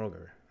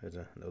Draugr is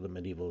another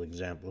medieval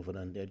example of an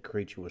undead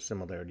creature with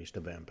similarities to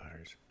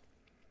vampires.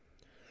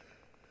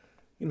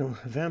 You know,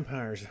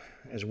 vampires,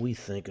 as we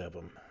think of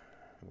them,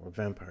 or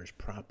vampires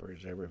proper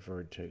as they're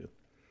referred to,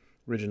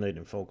 originated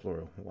in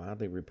folklore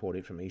widely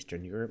reported from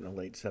Eastern Europe in the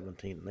late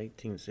 17th and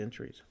 18th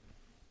centuries.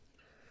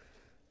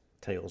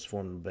 Tales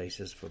formed the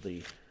basis for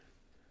the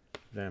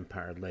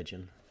vampire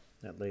legend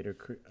that later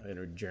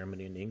entered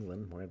Germany and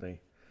England, where they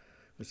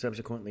were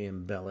subsequently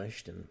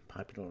embellished and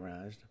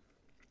popularized.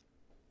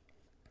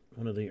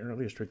 One of the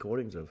earliest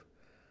recordings of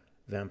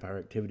vampire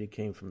activity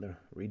came from the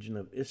region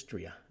of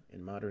Istria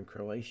in modern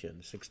Croatia in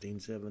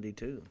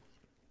 1672.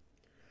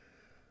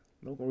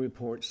 Local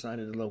reports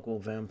cited the local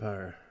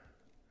vampire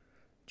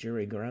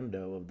Juri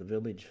Grando of the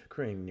village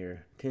Kring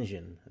near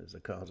Tingen as the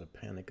cause of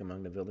panic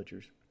among the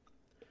villagers.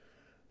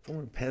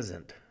 Former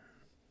peasant,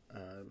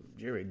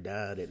 Juri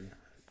died in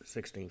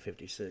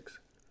 1656.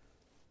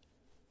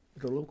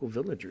 The local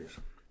villagers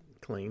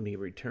claimed he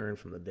returned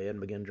from the dead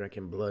and began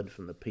drinking blood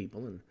from the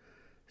people and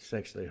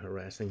sexually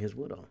harassing his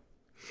widow.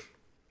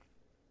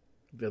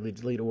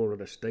 Village leader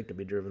ordered a stake to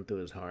be driven through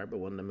his heart, but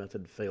when the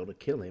method failed to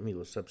kill him, he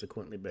was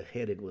subsequently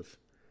beheaded with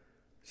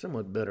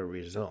somewhat better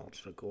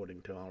results,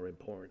 according to all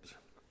reports.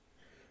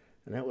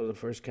 And that was the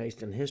first case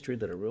in history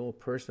that a real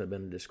person had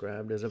been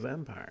described as a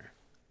vampire,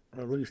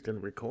 or at least in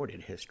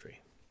recorded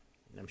history.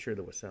 I'm sure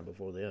there was some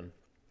before then.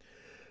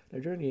 Now,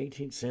 during the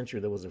 18th century,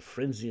 there was a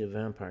frenzy of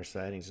vampire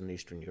sightings in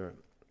Eastern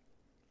Europe.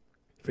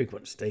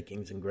 Frequent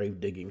stakings and grave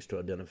diggings to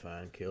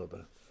identify and kill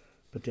the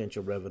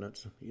potential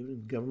revenants.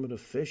 Even government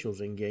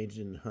officials engaged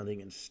in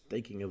hunting and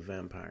staking of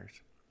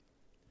vampires.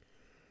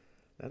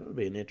 That would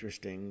be an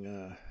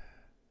interesting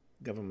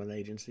government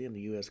agency in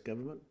the U.S.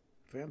 government,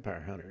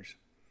 vampire hunters.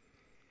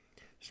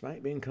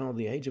 Despite being called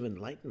the Age of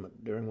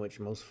Enlightenment, during which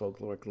most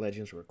folkloric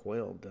legends were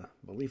quelled,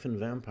 belief in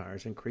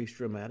vampires increased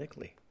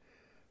dramatically,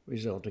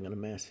 resulting in a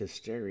mass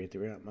hysteria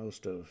throughout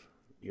most of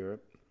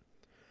Europe.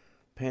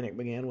 Panic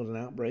began with an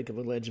outbreak of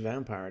alleged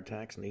vampire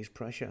attacks in East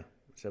Prussia,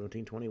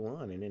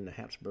 1721, and in the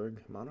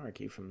Habsburg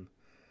monarchy from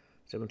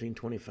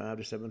 1725 to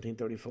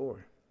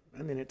 1734,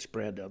 and then it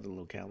spread to other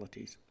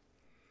localities.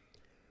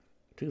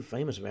 Two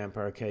famous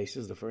vampire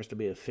cases, the first to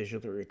be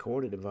officially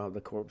recorded, involved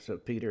the corpse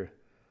of Peter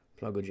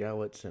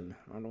Plagojewicz and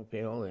Arnold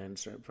Paola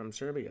from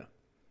Serbia.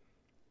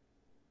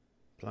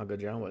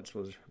 Plagojewicz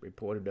was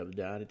reported to have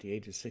died at the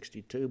age of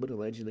 62, but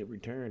allegedly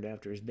returned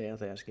after his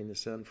death asking the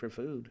son for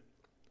food.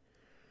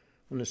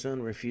 When the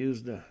son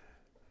refused the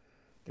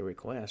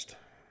request,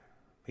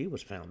 he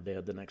was found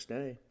dead the next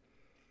day.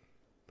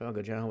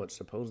 Plagojewicz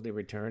supposedly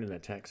returned and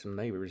attacked some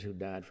neighbors who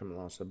died from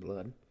loss of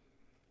blood.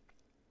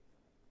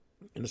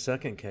 In the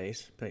second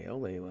case,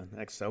 Paola, an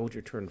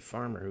ex-soldier turned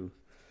farmer who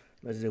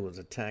allegedly was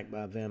attacked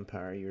by a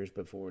vampire years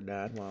before,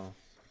 died while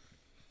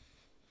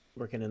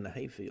working in the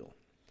hayfield.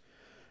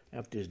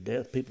 After his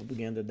death, people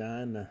began to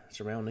die in the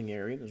surrounding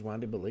area, and it was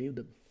widely believed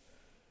that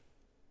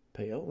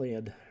Paola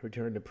had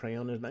returned to prey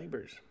on his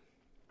neighbors.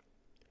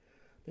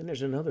 Then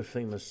there's another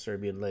famous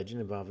Serbian legend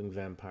involving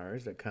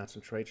vampires that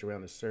concentrates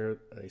around a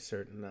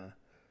certain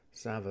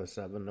Sava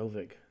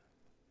Savanovic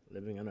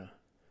living in a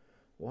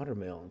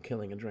watermill and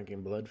killing and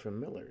drinking blood from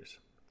millers.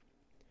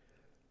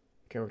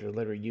 Characters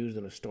later used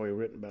in a story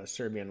written by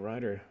Serbian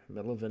writer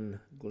Milovan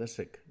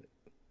Glisic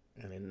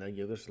and in the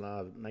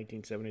Yugoslav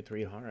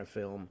 1973 horror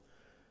film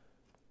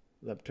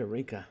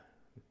Leptarika,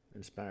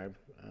 inspired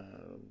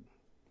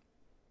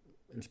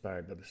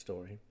by the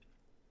story.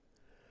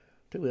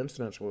 Two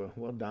incidents were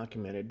well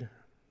documented.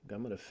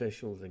 Government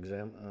officials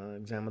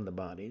examined the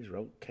bodies,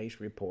 wrote case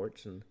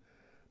reports, and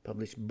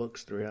published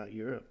books throughout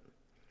Europe.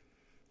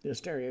 The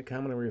hysteria,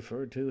 commonly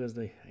referred to as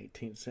the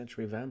 18th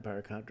century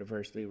vampire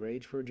controversy,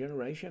 raged for a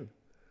generation.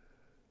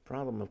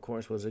 Problem, of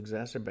course, was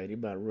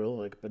exacerbated by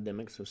rural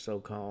epidemics of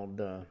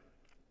so-called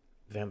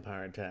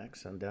vampire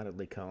attacks,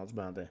 undoubtedly caused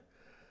by the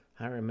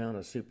higher amount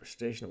of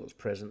superstition that was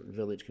present in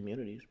village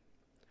communities,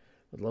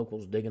 with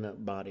locals digging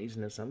up bodies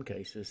and in some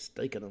cases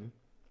staking them.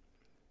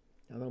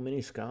 Although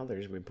many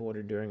scholars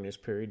reported during this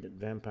period that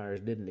vampires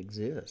didn't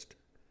exist,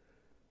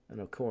 and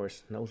of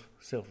course no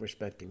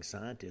self-respecting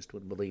scientist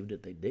would believe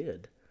that they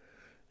did,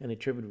 and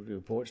attributed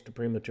reports to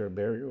premature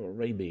burial or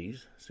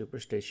rabies,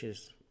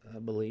 superstitious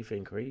belief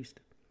increased.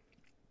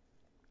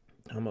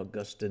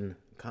 Augustin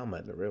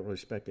Comet, a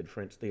well-respected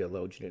French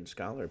theologian and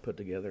scholar, put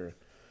together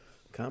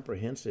a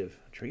comprehensive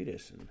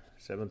treatise in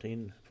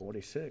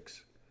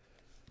 1746,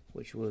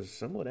 which was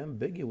somewhat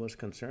ambiguous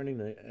concerning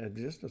the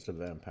existence of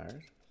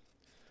vampires.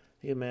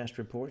 He amassed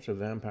reports of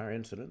vampire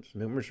incidents.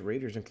 Numerous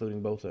readers,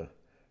 including both a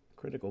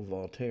critical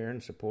Voltaire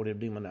and supportive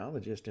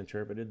demonologist,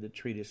 interpreted the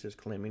treatise as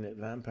claiming that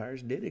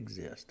vampires did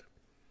exist.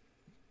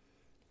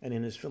 And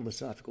in his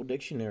philosophical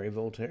dictionary,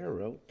 Voltaire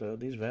wrote,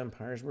 these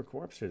vampires were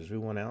corpses who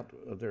went out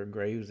of their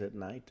graves at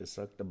night to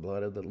suck the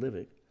blood of the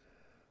living,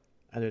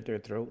 either at their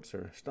throats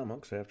or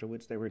stomachs, after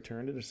which they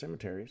returned to the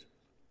cemeteries.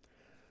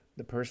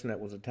 The person that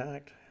was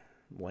attacked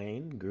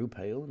waned, grew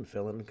pale, and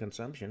fell into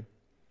consumption,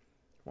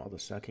 while the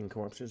sucking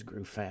corpses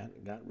grew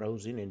fat, got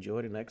rosy, and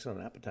enjoyed an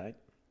excellent appetite.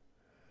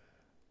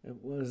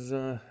 It was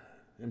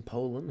in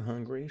Poland,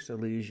 Hungary,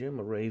 Silesia,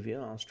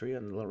 Moravia, Austria,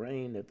 and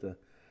Lorraine that the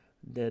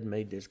dead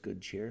made this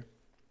good cheer.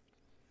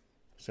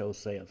 So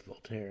saith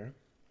Voltaire.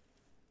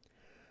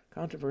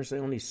 Controversy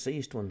only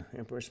ceased when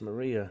Empress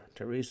Maria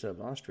Theresa of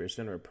Austria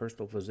sent her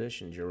personal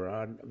physician,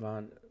 Gerard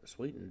von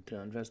Swieten, to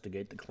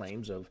investigate the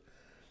claims of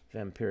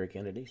vampiric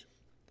entities.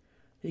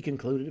 He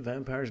concluded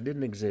vampires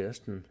didn't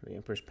exist, and the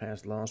Empress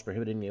passed laws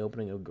prohibiting the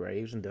opening of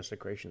graves and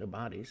desecration of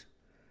bodies,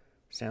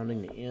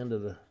 sounding the end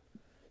of the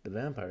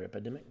vampire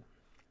epidemic.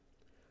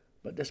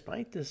 But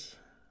despite this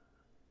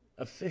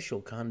official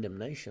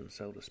condemnation,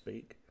 so to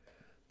speak,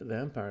 the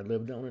vampire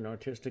lived on in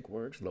artistic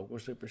works, local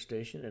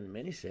superstition, and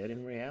many said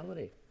in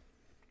reality.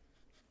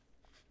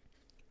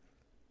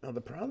 Now,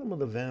 the problem with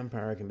the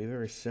vampire can be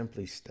very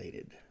simply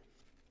stated.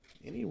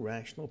 Any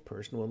rational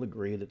person will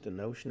agree that the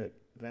notion that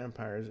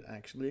vampires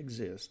actually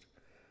exist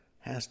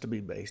has to be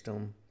based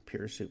on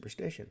pure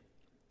superstition.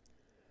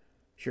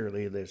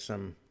 Surely there's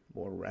some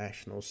more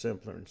rational,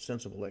 simpler, and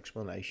sensible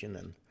explanation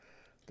than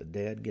the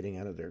dead getting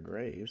out of their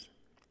graves.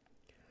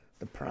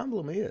 The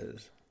problem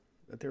is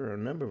that there are a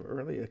number of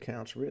early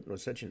accounts written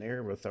with such an air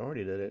of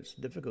authority that it's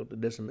difficult to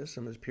dismiss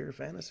them as pure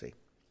fantasy.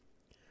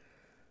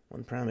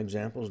 One prime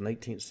example is an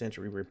 18th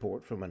century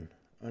report from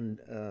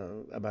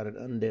about an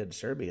undead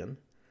Serbian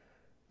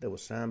that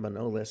was signed by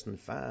no less than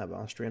 5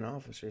 Austrian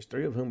officers,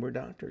 3 of whom were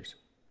doctors.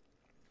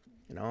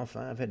 And all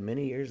 5 had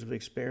many years of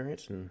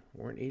experience and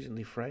weren't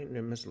easily frightened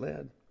or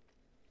misled.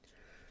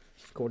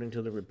 According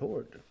to the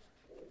report,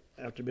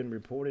 after being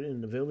reported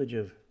in the village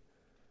of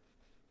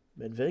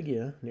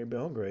Medvegia near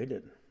Belgrade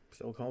that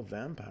so-called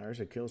vampires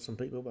had killed some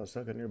people by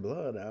sucking their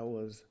blood, I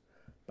was,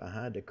 by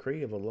high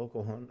decree of a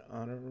local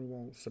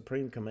honorable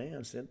supreme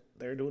command, sent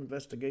there to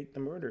investigate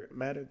the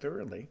matter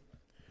thoroughly.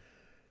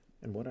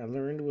 And what I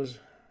learned was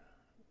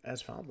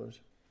as follows.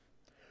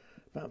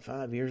 About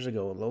 5 years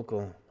ago, a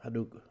local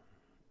Hadouk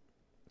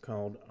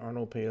called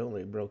Arnold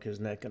Paoli broke his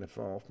neck in a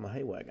fall from a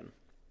hay wagon.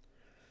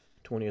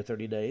 20 or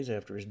 30 days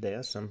after his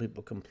death, some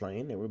people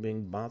complained they were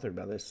being bothered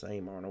by this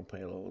same Arnold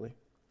Paoli.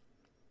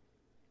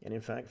 And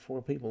in fact,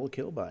 4 people were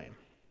killed by him.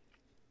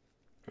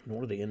 In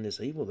order to end this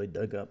evil, they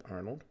dug up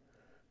Arnold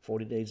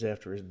 40 days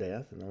after his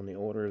death, and on the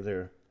order of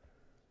their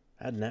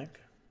Hadnak,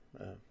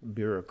 a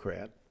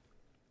bureaucrat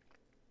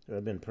who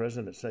had been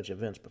present at such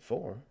events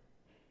before,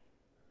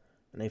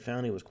 and they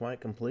found he was quite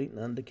complete and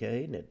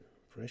undecayed, and that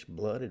fresh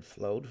blood had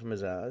flowed from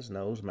his eyes,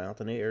 nose, mouth,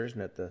 and ears,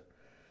 and that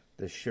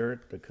the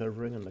shirt, the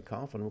covering, and the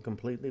coffin were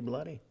completely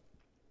bloody.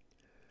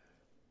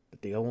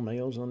 That the old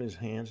nails on his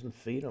hands and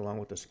feet, along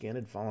with the skin,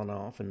 had fallen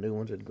off and new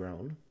ones had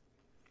grown.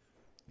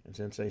 And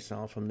since they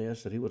saw from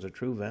this that he was a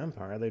true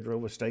vampire, they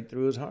drove a stake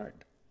through his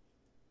heart,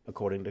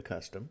 according to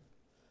custom,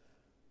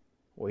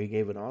 where he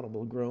gave an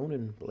audible groan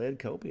and bled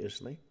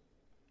copiously.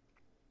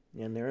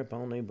 And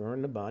thereupon they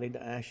burned the body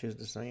to ashes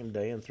the same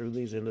day and threw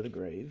these into the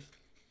graves.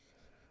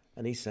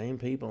 And these same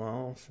people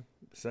all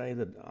say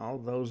that all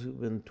those who've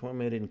been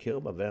tormented and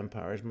killed by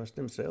vampires must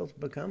themselves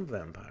become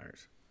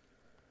vampires.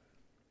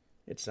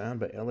 It's signed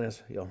by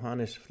L.S.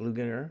 Johannes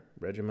Flugener,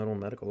 Regimental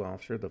Medical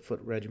Officer of the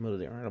Foot Regiment of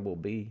the Honorable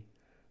B.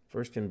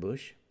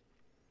 Furstenbusch,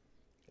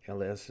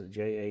 L.S.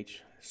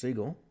 J.H.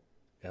 Siegel,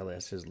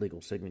 L.S. his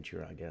legal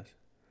signature, I guess,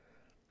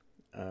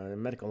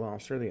 Medical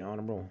Officer of the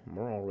Honorable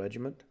Moral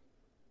Regiment,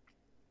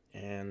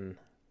 and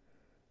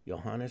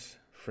Johannes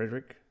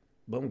Friedrich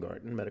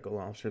Baumgarten, Medical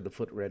Officer of the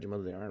Foot Regiment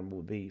of the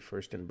Honorable B.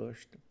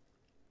 Furstenbusch.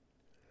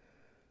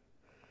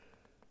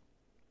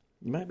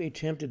 You might be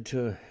tempted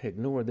to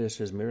ignore this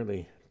as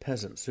merely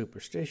peasant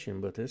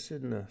superstition, but this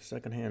isn't a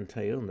second-hand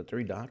tale, and the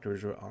 3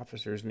 doctors were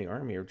officers in the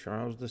army of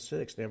Charles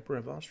VI, Emperor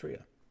of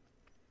Austria.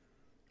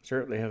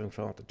 Certainly, having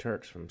fought the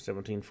Turks from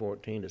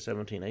 1714 to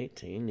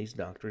 1718, these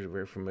doctors are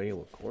very familiar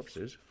with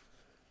corpses,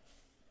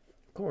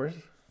 Of course,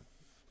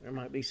 there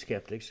might be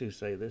skeptics who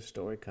say this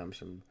story comes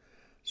from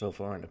so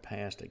far in the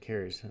past it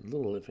carries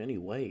little, if any,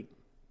 weight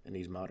in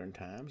these modern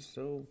times.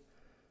 So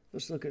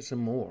let's look at some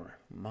more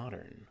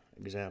modern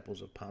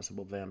examples of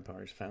possible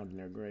vampires found in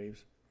their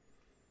graves.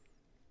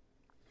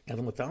 Now,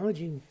 the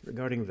mythology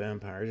regarding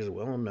vampires is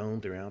well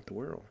known throughout the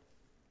world.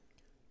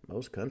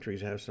 Most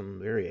countries have some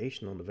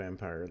variation on the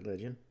vampire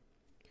legend,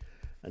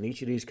 and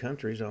each of these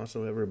countries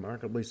also have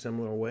remarkably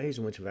similar ways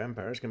in which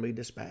vampires can be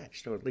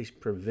dispatched, or at least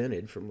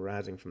prevented from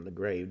rising from the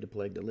grave to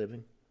plague the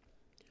living.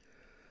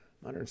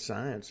 Modern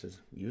science has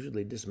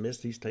usually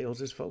dismissed these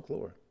tales as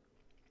folklore.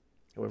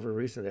 However,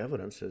 recent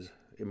evidence has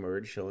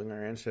emerged showing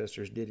our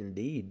ancestors did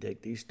indeed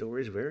take these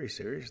stories very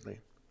seriously.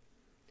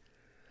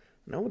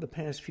 And over the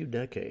past few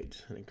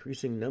decades, an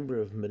increasing number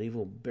of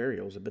medieval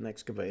burials have been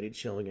excavated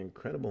showing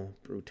incredible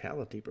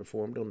brutality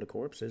performed on the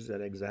corpses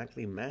that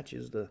exactly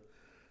matches the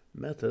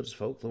methods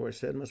folklore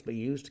said must be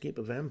used to keep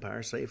a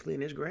vampire safely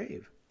in his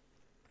grave.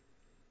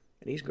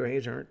 And these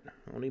graves aren't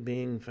only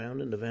being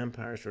found in the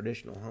vampire's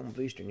traditional home of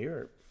Eastern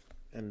Europe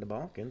and the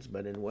Balkans,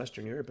 but in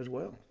Western Europe as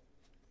well.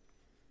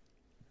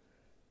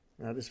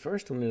 Now, this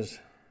first one is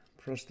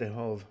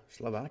Prostehov,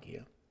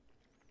 Slovakia.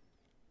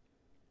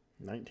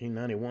 In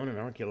 1991, an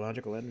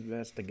archaeological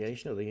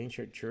investigation of the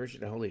ancient church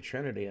of the Holy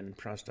Trinity in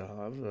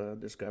Prostehov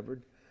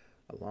discovered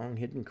a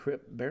long-hidden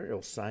crypt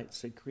burial site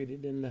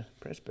secreted in the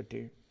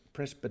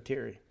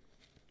presbytery.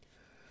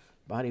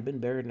 Body had been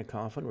buried in a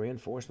coffin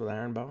reinforced with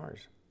iron bars.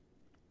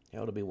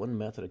 Held to be one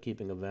method of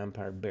keeping a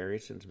vampire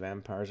buried, since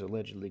vampires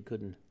allegedly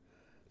couldn't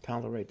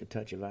tolerate the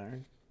touch of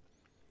iron.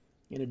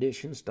 In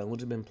addition,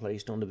 stones had been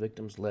placed on the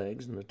victim's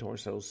legs and the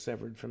torso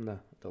severed from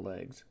the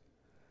legs.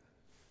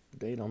 The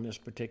date on this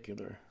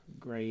particular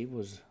grave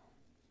was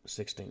the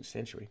 16th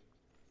century.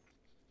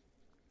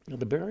 Now,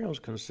 the burial is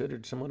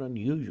considered somewhat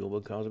unusual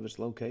because of its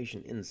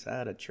location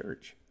inside a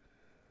church,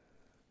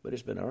 but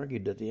it's been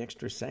argued that the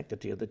extra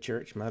sanctity of the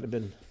church might have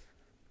been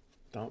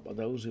thought by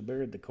those who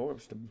buried the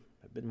corpse to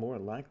have been more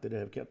likely to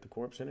have kept the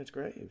corpse in its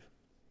grave.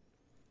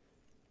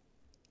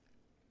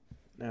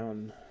 Now,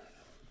 in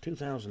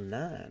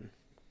 2009,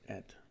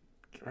 at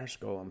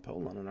Trasko in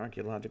Poland, an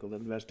archaeological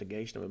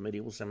investigation of a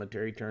medieval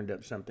cemetery turned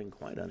up something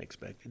quite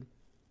unexpected.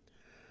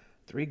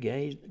 3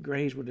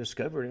 graves were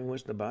discovered in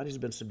which the bodies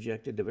had been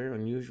subjected to very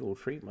unusual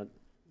treatment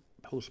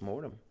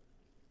post-mortem.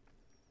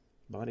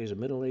 Bodies of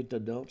middle-aged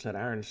adults had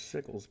iron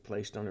sickles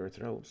placed on their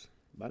throats.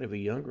 The body of a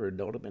younger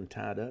adult had been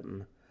tied up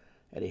and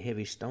had a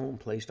heavy stone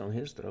placed on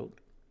his throat.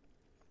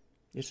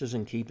 This is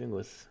in keeping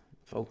with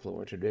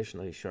folklore.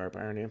 Traditionally, sharp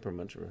iron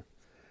implements were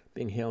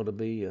being held to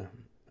be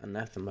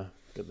anathema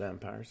to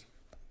vampires.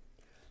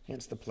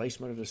 Hence the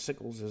placement of the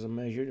sickles as a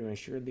measure to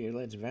ensure the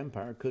alleged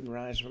vampire couldn't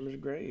rise from his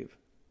grave.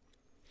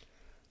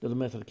 Though the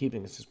method of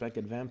keeping a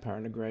suspected vampire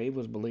in the grave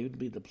was believed to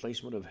be the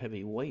placement of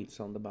heavy weights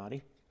on the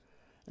body,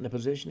 and the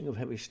positioning of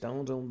heavy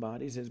stones on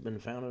bodies has been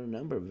found in a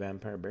number of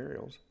vampire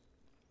burials.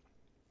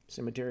 The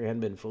cemetery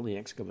hadn't been fully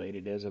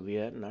excavated as of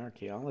yet, and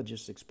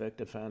archaeologists expect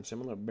to find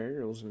similar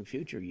burials in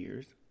future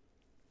years.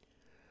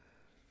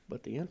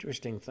 But the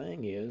interesting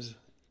thing is,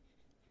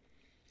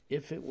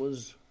 if it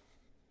was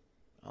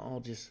all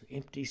just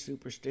empty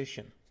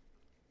superstition,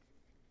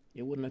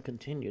 it wouldn't have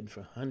continued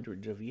for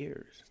hundreds of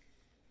years.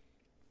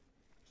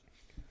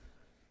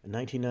 In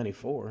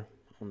 1994,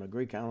 on the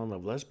Greek island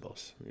of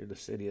Lesbos, near the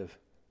city of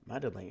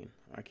Mytilene,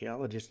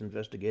 archaeologists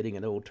investigating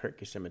an old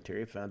Turkish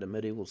cemetery found a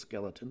medieval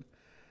skeleton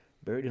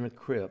buried in a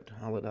crypt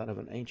hollowed out of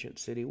an ancient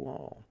city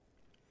wall.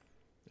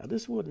 Now,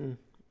 this wasn't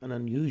an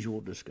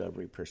unusual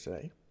discovery per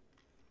se.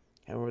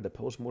 However, the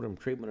post-mortem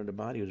treatment of the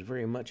body was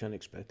very much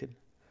unexpected.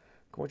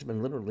 The corpse had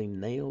been literally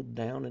nailed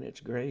down in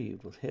its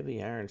grave with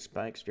heavy iron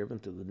spikes driven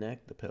through the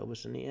neck, the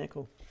pelvis, and the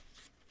ankle.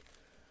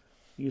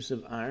 The use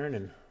of iron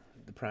and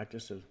the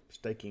practice of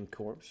staking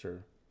corpse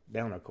or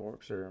down a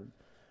corpse are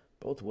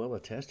both well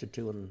attested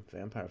to in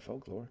vampire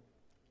folklore.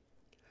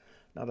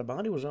 Now, the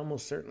body was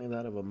almost certainly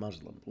that of a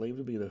Muslim, believed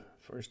to be the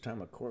first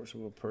time a corpse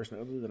of a person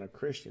other than a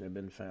Christian had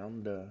been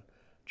found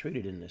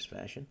treated in this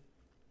fashion,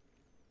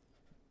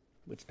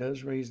 which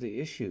does raise the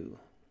issue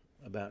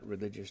about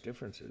religious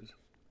differences.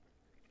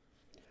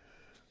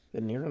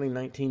 In the early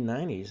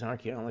 1990s,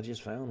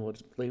 archaeologists found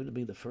what's believed to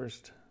be the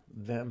first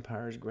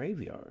vampire's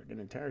graveyard, an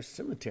entire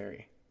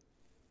cemetery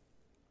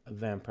of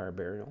vampire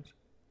burials.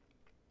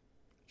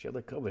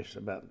 Jelikovic,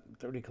 about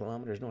 30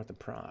 kilometers north of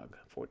Prague.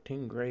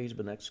 14 graves have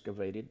been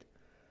excavated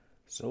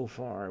so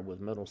far with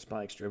metal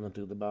spikes driven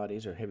through the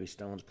bodies or heavy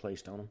stones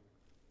placed on them.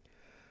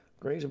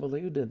 Graves are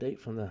believed to date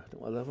from the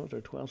 11th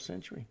or 12th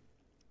century.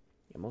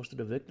 And most of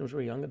the victims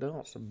were young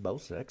adults of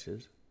both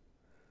sexes.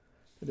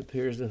 It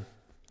appears the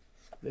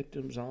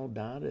victims all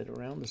died at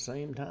around the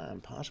same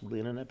time, possibly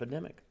in an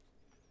epidemic.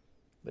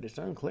 But it's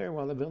unclear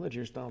why the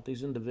villagers thought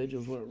these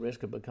individuals were at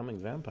risk of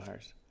becoming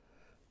vampires.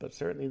 But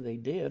certainly they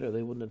did, or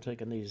they wouldn't have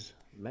taken these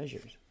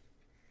measures.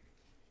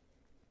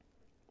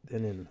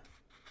 Then in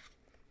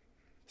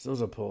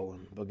Sozopol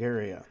in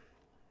Bulgaria,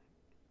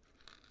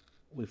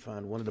 we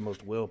find one of the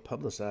most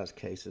well-publicized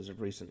cases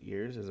of recent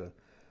years is a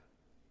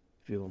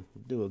you'll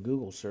do a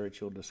Google search,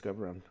 you'll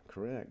discover I'm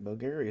correct.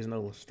 Bulgaria is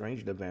no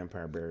stranger to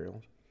vampire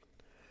burials.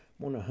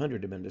 More than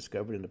 100 have been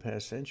discovered in the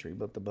past century,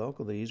 but the bulk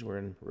of these were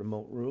in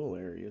remote rural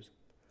areas.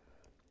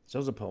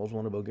 Sozopol is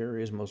one of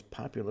Bulgaria's most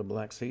popular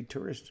Black Sea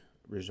tourist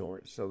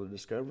resorts, so the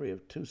discovery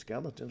of 2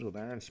 skeletons with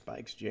iron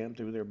spikes jammed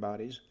through their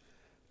bodies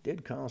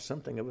did cause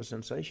something of a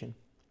sensation.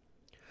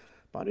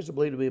 Bodies are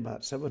believed to be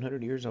about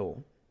 700 years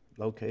old,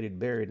 located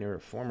buried near a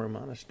former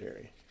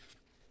monastery.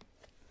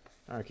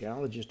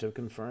 Archaeologists have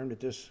confirmed that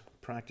this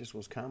practice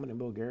was common in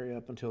Bulgaria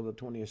up until the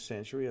 20th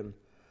century, and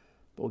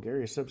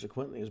Bulgaria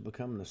subsequently has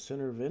become the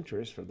center of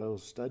interest for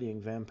those studying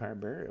vampire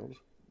burials.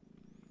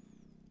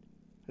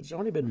 It's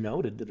only been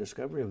noted the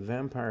discovery of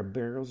vampire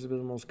burials has been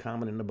the most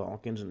common in the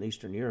Balkans and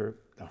Eastern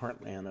Europe, the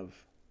heartland of,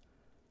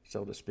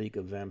 so to speak,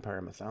 of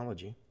vampire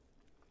mythology.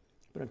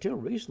 But until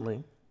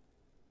recently,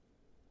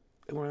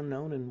 they were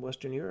unknown in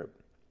Western Europe.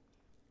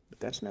 But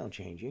that's now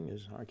changing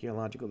as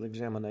archaeological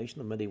examination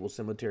of medieval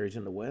cemeteries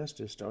in the West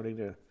is starting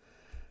to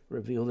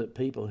reveal that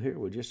people here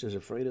were just as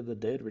afraid of the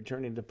dead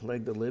returning to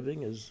plague the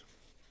living as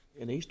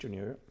in Eastern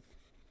Europe.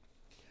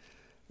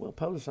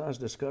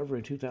 Well-publicized discovery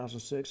in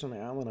 2006 on the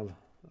island of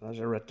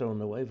Lazaretto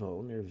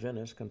Nuovo near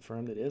Venice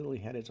confirmed that Italy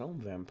had its own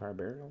vampire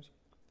burials.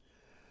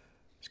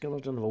 A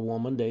skeleton of a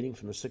woman dating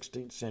from the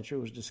 16th century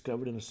was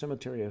discovered in a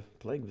cemetery of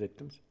plague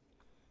victims.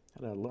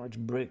 Had a large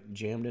brick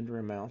jammed into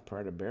her mouth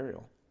prior to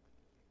burial.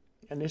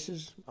 And this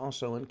is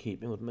also in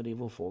keeping with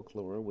medieval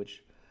folklore,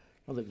 which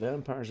held that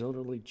vampires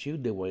literally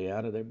chewed their way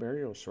out of their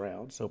burial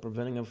shrouds, so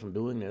preventing them from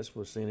doing this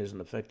was seen as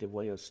an effective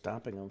way of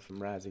stopping them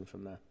from rising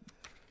from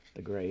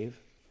the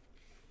grave.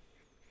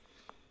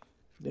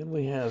 Then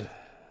we have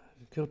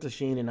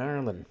Kiltasheen in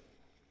Ireland.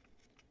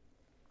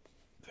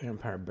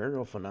 Vampire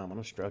burial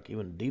phenomena struck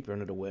even deeper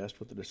into the West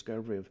with the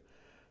discovery of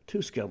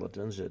 2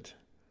 skeletons at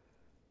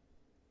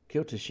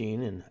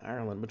Kiltasheen in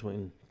Ireland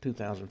between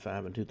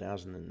 2005 and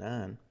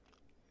 2009.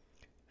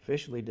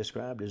 Officially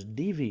described as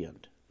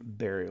deviant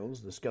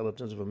burials, the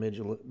skeletons of a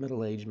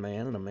middle-aged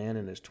man and a man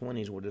in his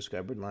 20s were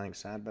discovered lying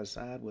side by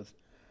side with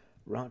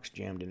rocks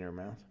jammed in their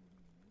mouth.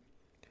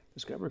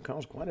 Discovery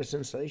caused quite a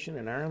sensation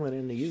in Ireland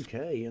and the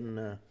UK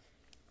and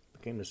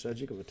became the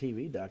subject of a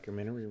TV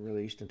documentary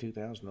released in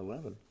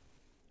 2011.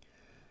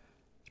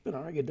 It's been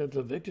argued that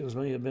the victims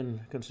may have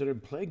been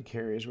considered plague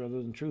carriers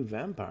rather than true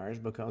vampires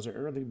because their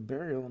early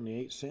burial in the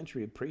 8th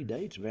century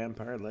predates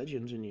vampire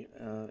legends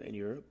in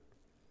Europe.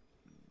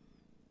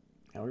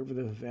 However,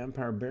 the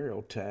vampire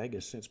burial tag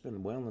has since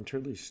been well and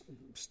truly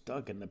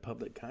stuck in the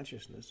public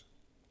consciousness.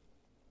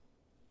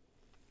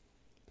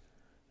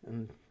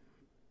 And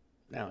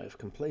now, if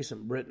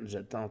complacent Britons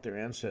had thought their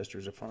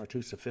ancestors are far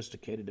too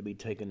sophisticated to be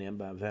taken in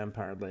by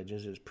vampire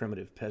legends as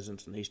primitive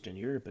peasants in Eastern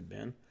Europe had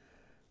been,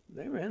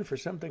 they were in for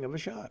something of a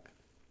shock.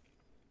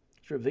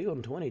 It's revealed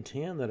in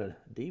 2010 that a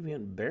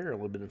deviant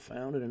burial had been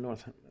found in the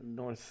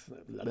North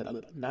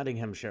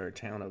Nottinghamshire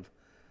town of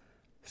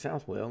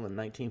Southwell in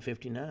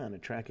 1959,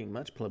 attracting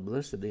much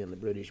publicity in the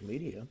British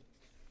media.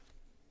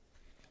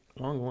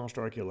 A long-lost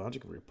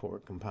archaeological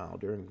report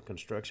compiled during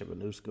construction of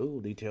a new school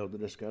detailed the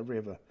discovery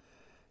of a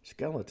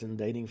skeleton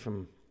dating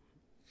from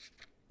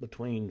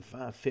between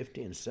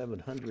 550 and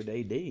 700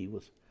 AD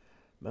with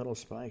metal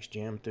spikes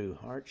jammed through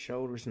heart,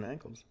 shoulders, and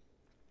ankles.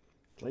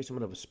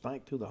 Placement of a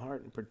spike through the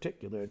heart in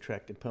particular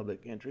attracted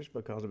public interest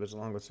because of its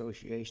long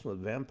association with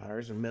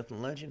vampires and myth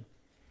and legend.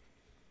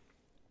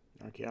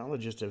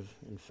 Archaeologists have,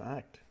 in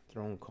fact,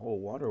 thrown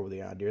cold water over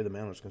the idea the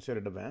man was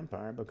considered a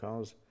vampire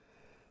because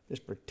this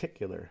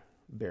particular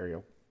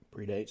burial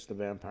predates the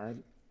vampire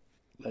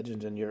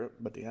legends in Europe,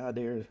 but the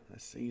idea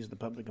seized the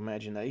public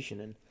imagination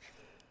and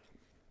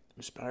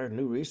inspired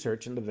new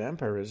research into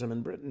vampirism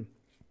in Britain.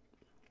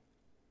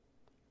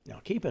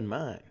 Now, keep in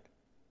mind,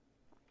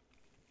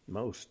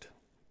 most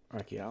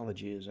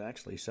archaeology is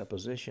actually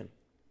supposition.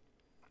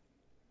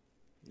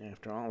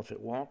 After all, if it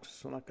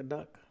walks like a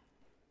duck,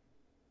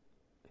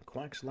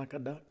 quacks like a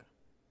duck,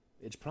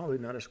 it's probably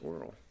not a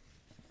squirrel.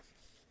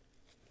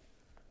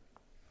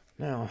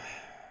 Now,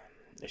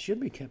 it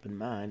should be kept in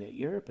mind that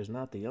Europe is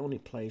not the only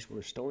place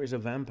where stories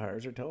of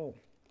vampires are told.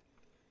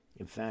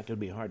 In fact, it would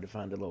be hard to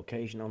find a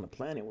location on the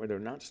planet where there are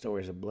not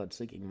stories of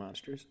blood-seeking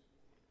monsters.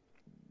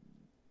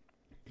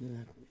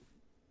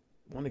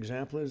 One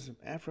example is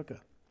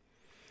Africa.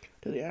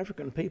 To the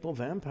African people,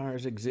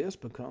 vampires exist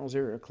because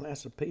they're a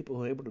class of people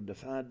who are able to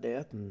defy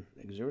death and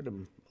exert a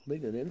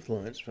malignant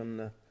influence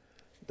from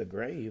the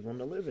grave on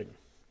the living.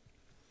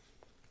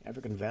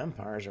 African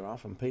vampires are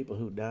often people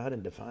who died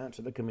in defiance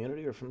of the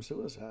community or from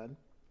suicide.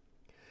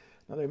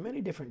 Now, there are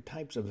many different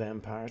types of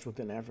vampires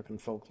within African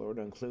folklore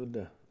to include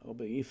the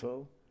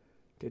Obeifo,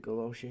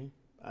 Tikoloshi,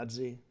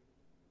 Adzi,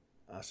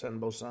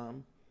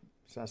 Asanbosam,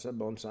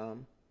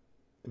 Sasabonsam,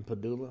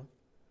 Mpadula,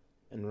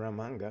 and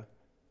Ramanga.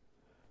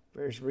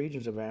 Various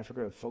regions of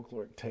Africa have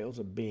folkloric tales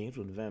of beings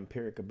with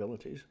vampiric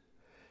abilities.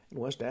 In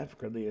West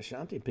Africa, the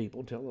Ashanti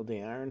people tell of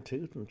the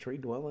iron-toothed and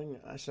tree-dwelling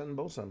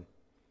Asanbosam,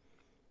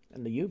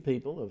 and the Yu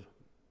people of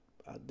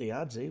the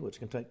Adzi, which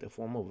can take the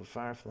form of a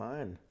firefly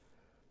and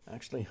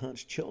actually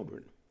hunts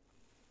children.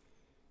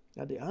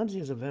 Now, the Adze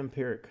is a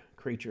vampiric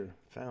creature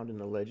found in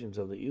the legends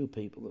of the Ewe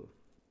people of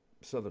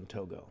southern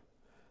Togo.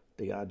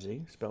 The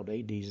Adze, spelled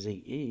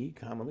A-D-Z-E,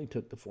 commonly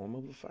took the form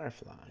of a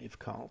firefly. If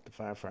caught, the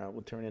firefly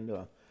would turn into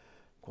a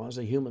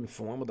quasi-human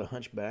form with a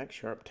hunchback,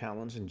 sharp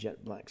talons, and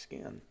jet black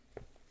skin.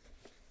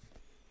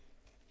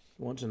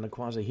 Once in the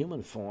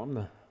quasi-human form,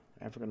 the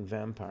African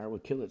vampire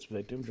would kill its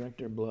victim, drink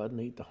their blood, and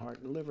eat the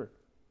heart and liver.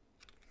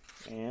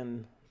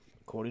 And,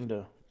 according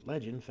to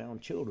legend,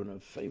 found children a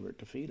favorite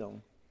to feed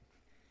on.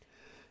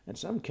 In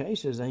some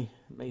cases, they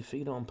may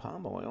feed on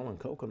palm oil and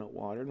coconut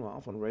water and will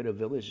often raid a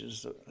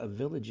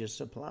village's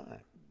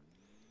supply.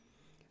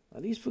 Now,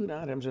 these food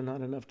items are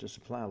not enough to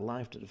supply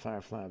life to the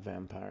firefly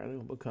vampire. They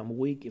will become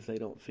weak if they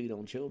don't feed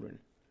on children.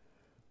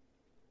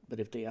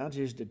 But if the Adze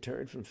is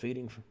deterred from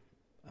feeding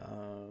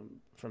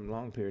from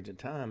long periods of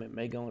time, it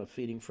may go on a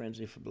feeding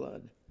frenzy for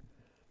blood.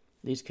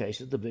 In these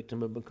cases, the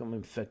victim will become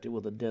infected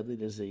with a deadly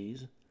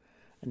disease,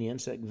 and the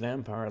insect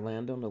vampire will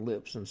land on the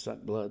lips and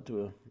suck blood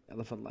through an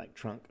elephant-like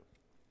trunk,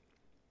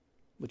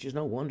 which is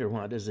no wonder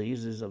why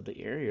diseases of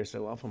the area are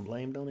so often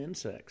blamed on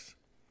insects.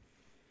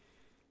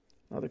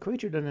 Now, the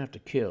creature doesn't have to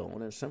kill,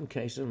 and in some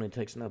cases only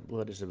takes enough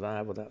blood to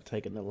survive without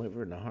taking the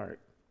liver and the heart.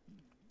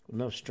 With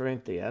enough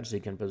strength, the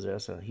Adze can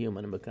possess a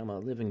human and become a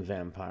living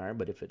vampire,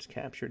 but if it's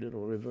captured, it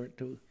will revert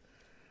to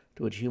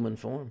its human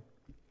form.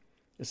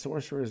 The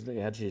sorcerer is the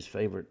Adze's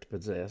favorite to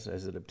possess,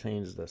 as it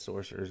obtains the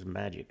sorcerer's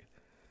magic.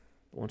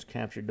 But once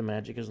captured, the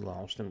magic is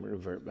lost and will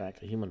revert back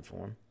to human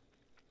form.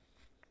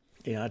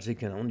 The Adze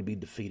can only be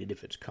defeated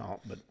if it's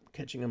caught, but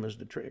catching them is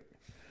the trick.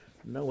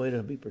 No way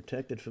to be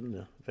protected from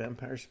the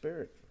vampire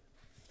spirit.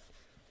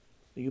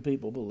 You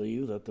people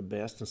believe that the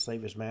best and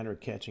safest manner of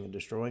catching and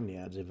destroying the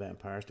Adze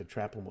vampire is to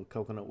trap them with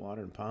coconut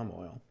water and palm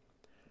oil.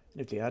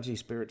 And if the Adze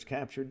spirit's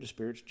captured, the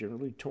spirit's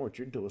generally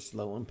tortured to a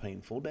slow and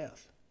painful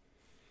death.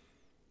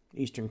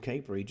 The Eastern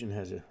Cape region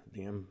has the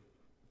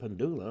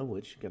Mpundula,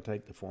 which can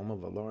take the form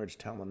of a large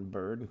taloned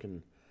bird and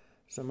can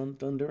summon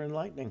thunder and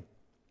lightning.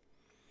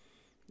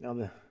 Now,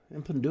 the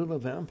Mpundula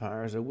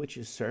vampire is a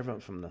witch's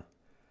servant from the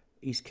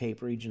East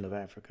Cape region of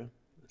Africa.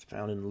 It's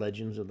found in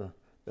legends of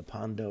the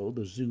Pondo,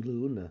 the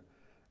Zulu, and the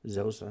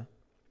Xhosa.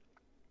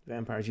 The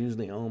vampire is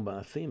usually owned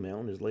by a female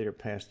and is later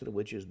passed to the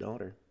witch's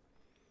daughter.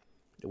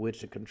 The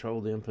witch that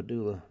controlled the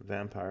Mpundula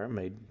vampire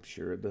made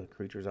sure the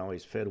creature is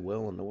always fed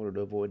well in order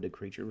to avoid the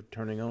creature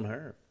turning on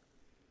her.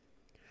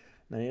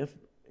 Now, if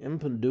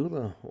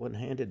Mpundula wasn't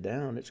handed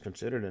down, it's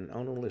considered an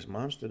ownerless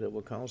monster that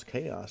will cause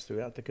chaos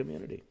throughout the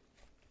community.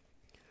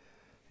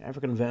 The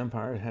African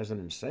vampire has an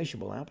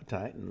insatiable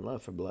appetite and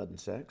love for blood and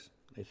sex.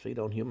 They feed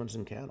on humans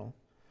and cattle.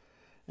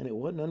 And it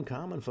wasn't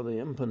uncommon for the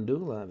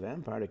Mpundula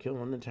vampire to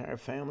kill an entire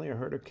family or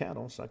herd of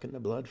cattle, sucking the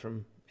blood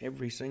from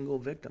every single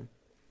victim.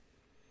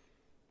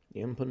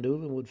 The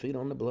Mpundula would feed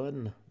on the blood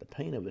and the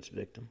pain of its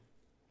victim.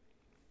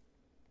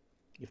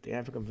 If the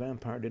African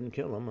vampire didn't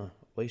kill him, a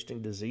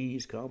wasting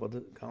disease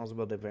caused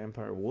by the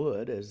vampire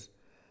would, as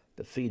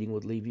the feeding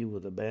would leave you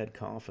with a bad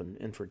cough and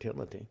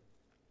infertility.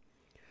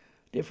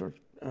 Different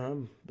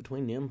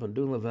between the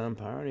Mpundula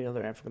vampire and the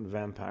other African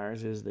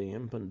vampires is the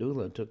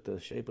Mpundula took the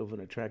shape of an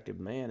attractive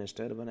man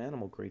instead of an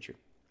animal creature.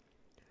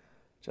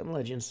 Some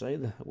legends say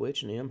the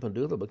witch and the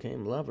Mpundula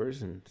became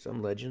lovers, and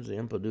some legends the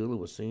Mpundula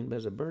was seen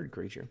as a bird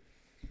creature.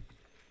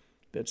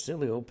 But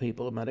silly old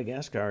people of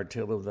Madagascar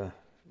tell of the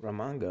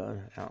Ramanga,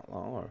 an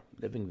outlaw or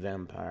living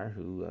vampire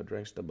who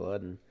drinks the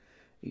blood and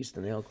eats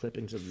the nail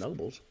clippings of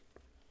nobles.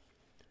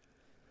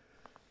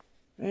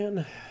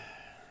 And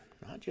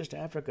not just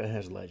Africa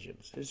has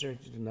legends. It's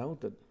interesting to note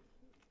that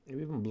there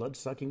are even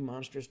blood-sucking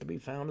monsters to be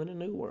found in the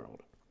New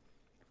World.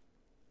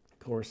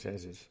 Of course,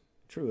 as is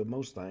true of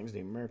most things,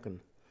 the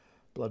American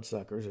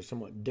bloodsuckers are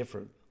somewhat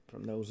different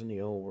from those in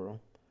the Old World.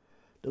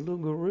 The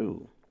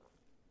loup-garou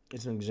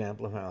is an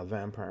example of how a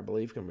vampire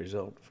belief can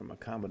result from a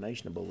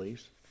combination of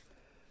beliefs.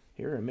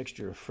 Here, a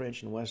mixture of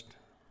French and West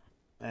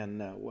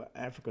and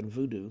African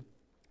voodoo.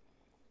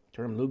 The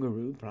term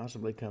loup-garou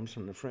possibly comes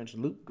from the French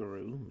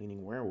loup-garou,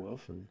 meaning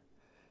werewolf, and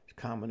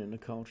common in the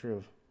culture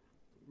of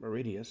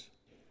Mauritius.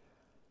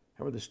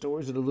 However, the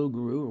stories of the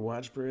loup-garou are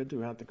widespread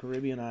throughout the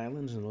Caribbean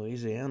islands and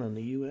Louisiana and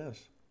the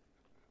U.S.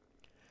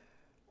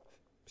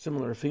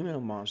 Similar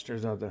female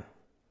monsters are the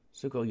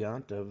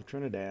Succoyante of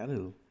Trinidad,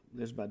 who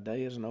lives by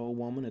day as an old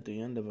woman at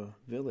the end of a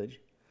village.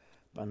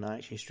 By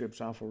night, she strips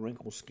off a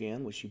wrinkled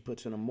skin, which she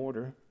puts in a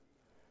mortar,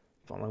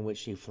 following which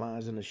she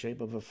flies in the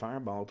shape of a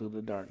fireball through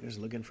the darkness,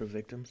 looking for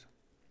victims.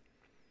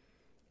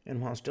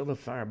 And while still a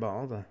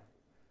fireball, the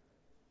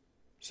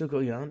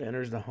Succoyante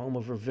enters the home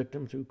of her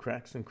victim through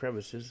cracks and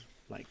crevices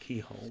like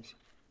keyholes.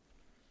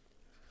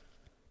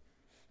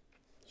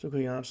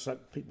 Succoyantes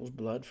suck people's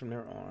blood from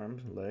their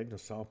arms, legs, and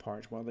saw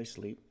parts while they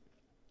sleep.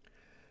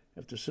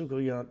 If the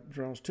Succoyante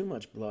draws too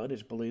much blood,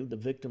 it's believed the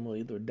victim will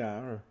either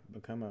die or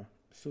become a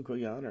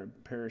Succoyante or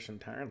perish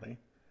entirely,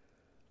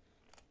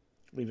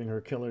 leaving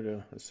her killer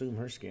to assume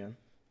her skin.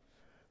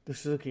 The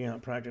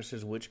Succoyante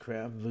practices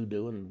witchcraft,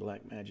 voodoo, and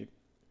black magic.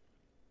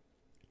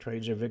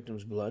 Trades their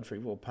victims' blood for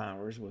evil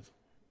powers with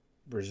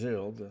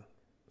Basil,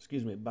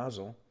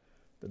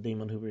 the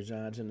demon who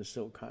resides in the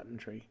silk cotton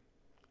tree.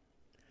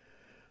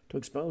 To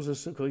expose the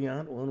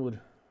Sukoyant, one would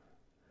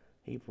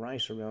heap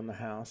rice around the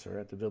house or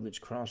at the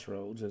village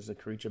crossroads, as the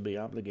creature be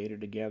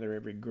obligated to gather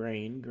every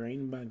grain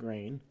by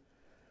grain,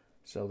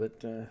 so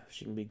that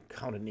she can be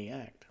caught in the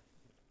act.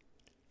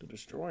 To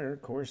destroy her,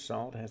 coarse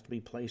salt has to be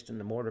placed in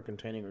the mortar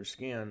containing her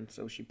skin,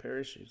 so she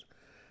perishes,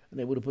 and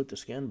they would have put the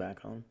skin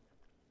back on.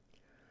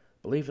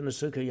 Belief in the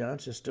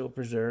Sukoyants is still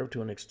preserved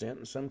to an extent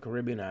in some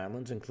Caribbean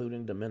islands,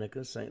 including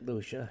Dominica, St.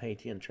 Lucia,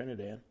 Haiti, and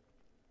Trinidad.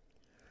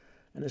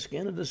 And the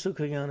skin of the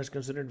Sukoyant is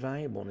considered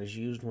valuable and is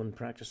used when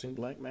practicing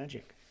black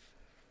magic.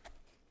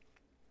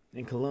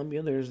 In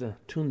Colombia, there's the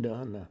Tunda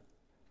and the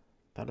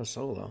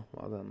Patasola,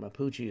 while the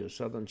Mapuche of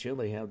southern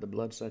Chile have the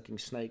blood-sucking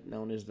snake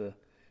known as the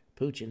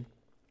Puchin.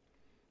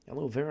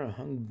 Aloe vera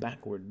hung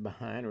backward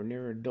behind or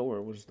near a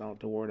door was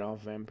thought to ward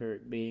off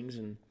vampiric beings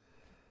in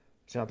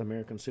South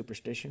American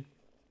superstition.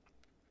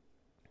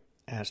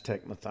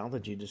 Aztec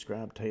mythology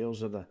described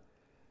tales of the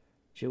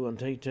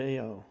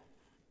Chihuantete,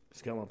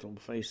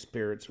 skeletal-faced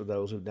spirits of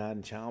those who died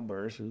in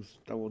childbirth, who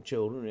stole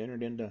children and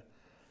entered into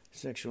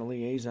sexual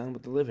liaison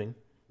with the living,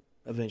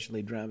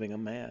 eventually driving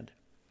them mad.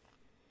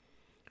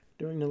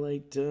 During the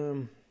late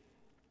 18th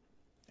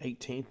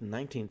and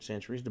 19th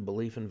centuries, the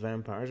belief in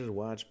vampires was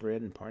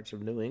widespread in parts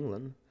of New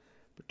England,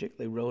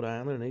 particularly Rhode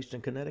Island and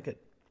eastern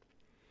Connecticut.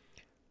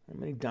 There are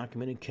many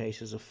documented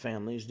cases of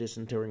families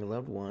disinterring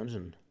loved ones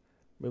and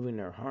moving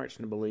their hearts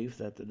in the belief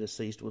that the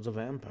deceased was a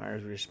vampire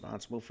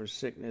responsible for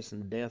sickness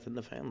and death in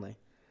the family,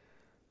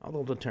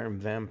 although the term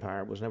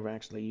vampire was never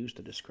actually used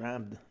to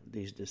describe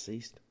these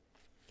deceased.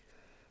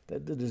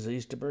 That the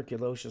disease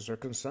tuberculosis or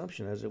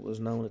consumption, as it was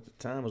known at the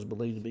time, was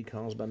believed to be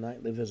caused by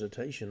nightly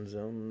visitations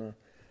on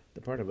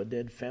the part of a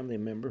dead family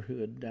member who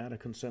had died of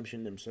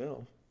consumption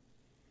himself.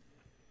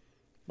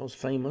 Most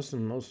famous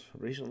and most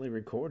recently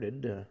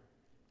recorded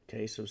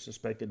case of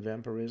suspected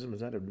vampirism is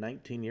that of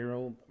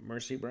 19-year-old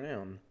Mercy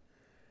Brown,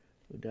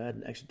 who died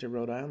in Exeter,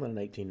 Rhode Island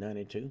in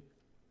 1892.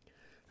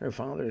 Her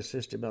father,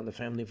 assisted by the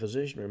family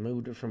physician,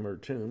 removed her from her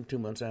tomb 2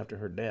 months after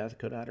her death,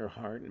 cut out her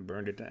heart, and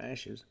burned it to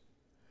ashes.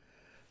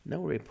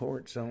 No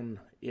reports on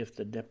if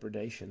the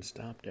depredation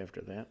stopped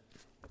after that.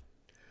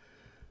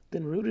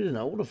 Then, rooted in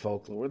older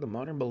folklore, the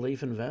modern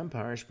belief in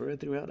vampires spread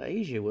throughout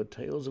Asia, with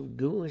tales of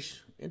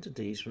ghoulish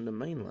entities from the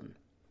mainland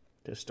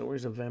to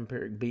stories of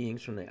vampiric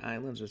beings from the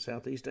islands of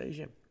Southeast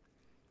Asia.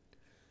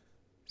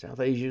 South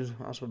Asia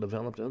also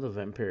developed other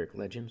vampiric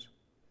legends.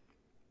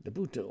 The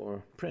Bhuta,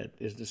 or Pret,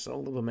 is the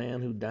soul of a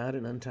man who died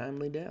an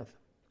untimely death.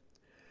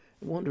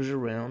 It wanders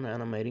around,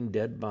 animating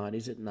dead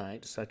bodies at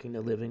night, sucking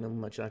the living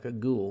much like a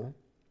ghoul.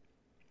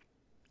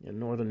 In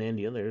northern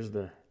India, there's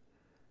the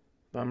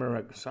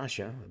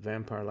Bhamarakshasa, a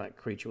vampire-like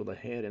creature with a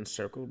head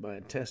encircled by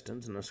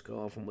intestines and a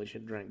skull from which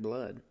it drank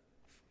blood.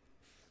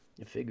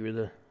 The figure of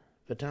the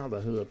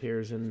Vitala, who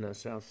appears in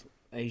South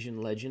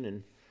Asian legend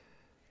and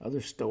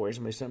other stories,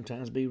 may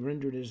sometimes be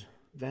rendered as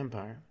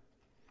vampire.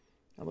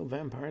 Although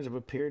vampires have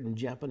appeared in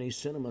Japanese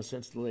cinema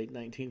since the late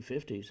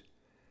 1950s,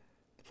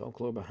 the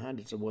folklore behind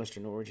it is of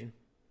Western origin.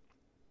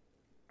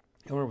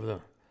 However,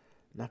 the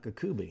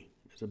Nakakubi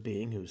is a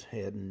being whose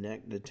head and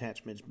neck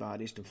detach from its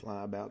bodies to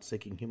fly about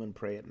seeking human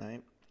prey at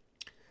night.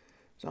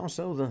 There's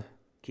also the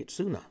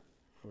Kitsuna,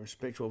 or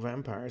spiritual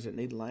vampires that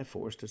need life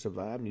force to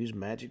survive and use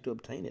magic to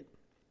obtain it.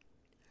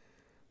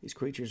 These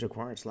creatures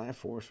acquire its life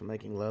force from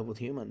making love with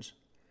humans.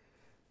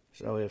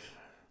 So if,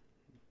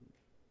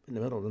 in the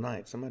middle of the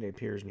night, somebody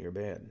appears in your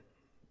bed,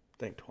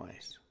 think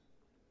twice.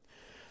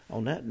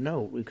 On that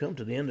note, we've come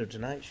to the end of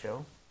tonight's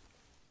show.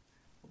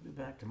 We'll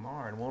be back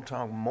tomorrow, and we'll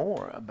talk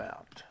more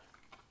about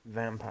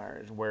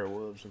vampires,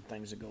 werewolves, and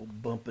things that go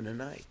bump in the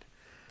night.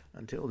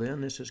 Until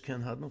then, this is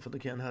Ken Hudnall for the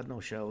Ken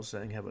Hudnall Show,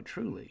 saying have a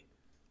truly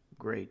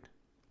great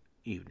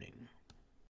evening.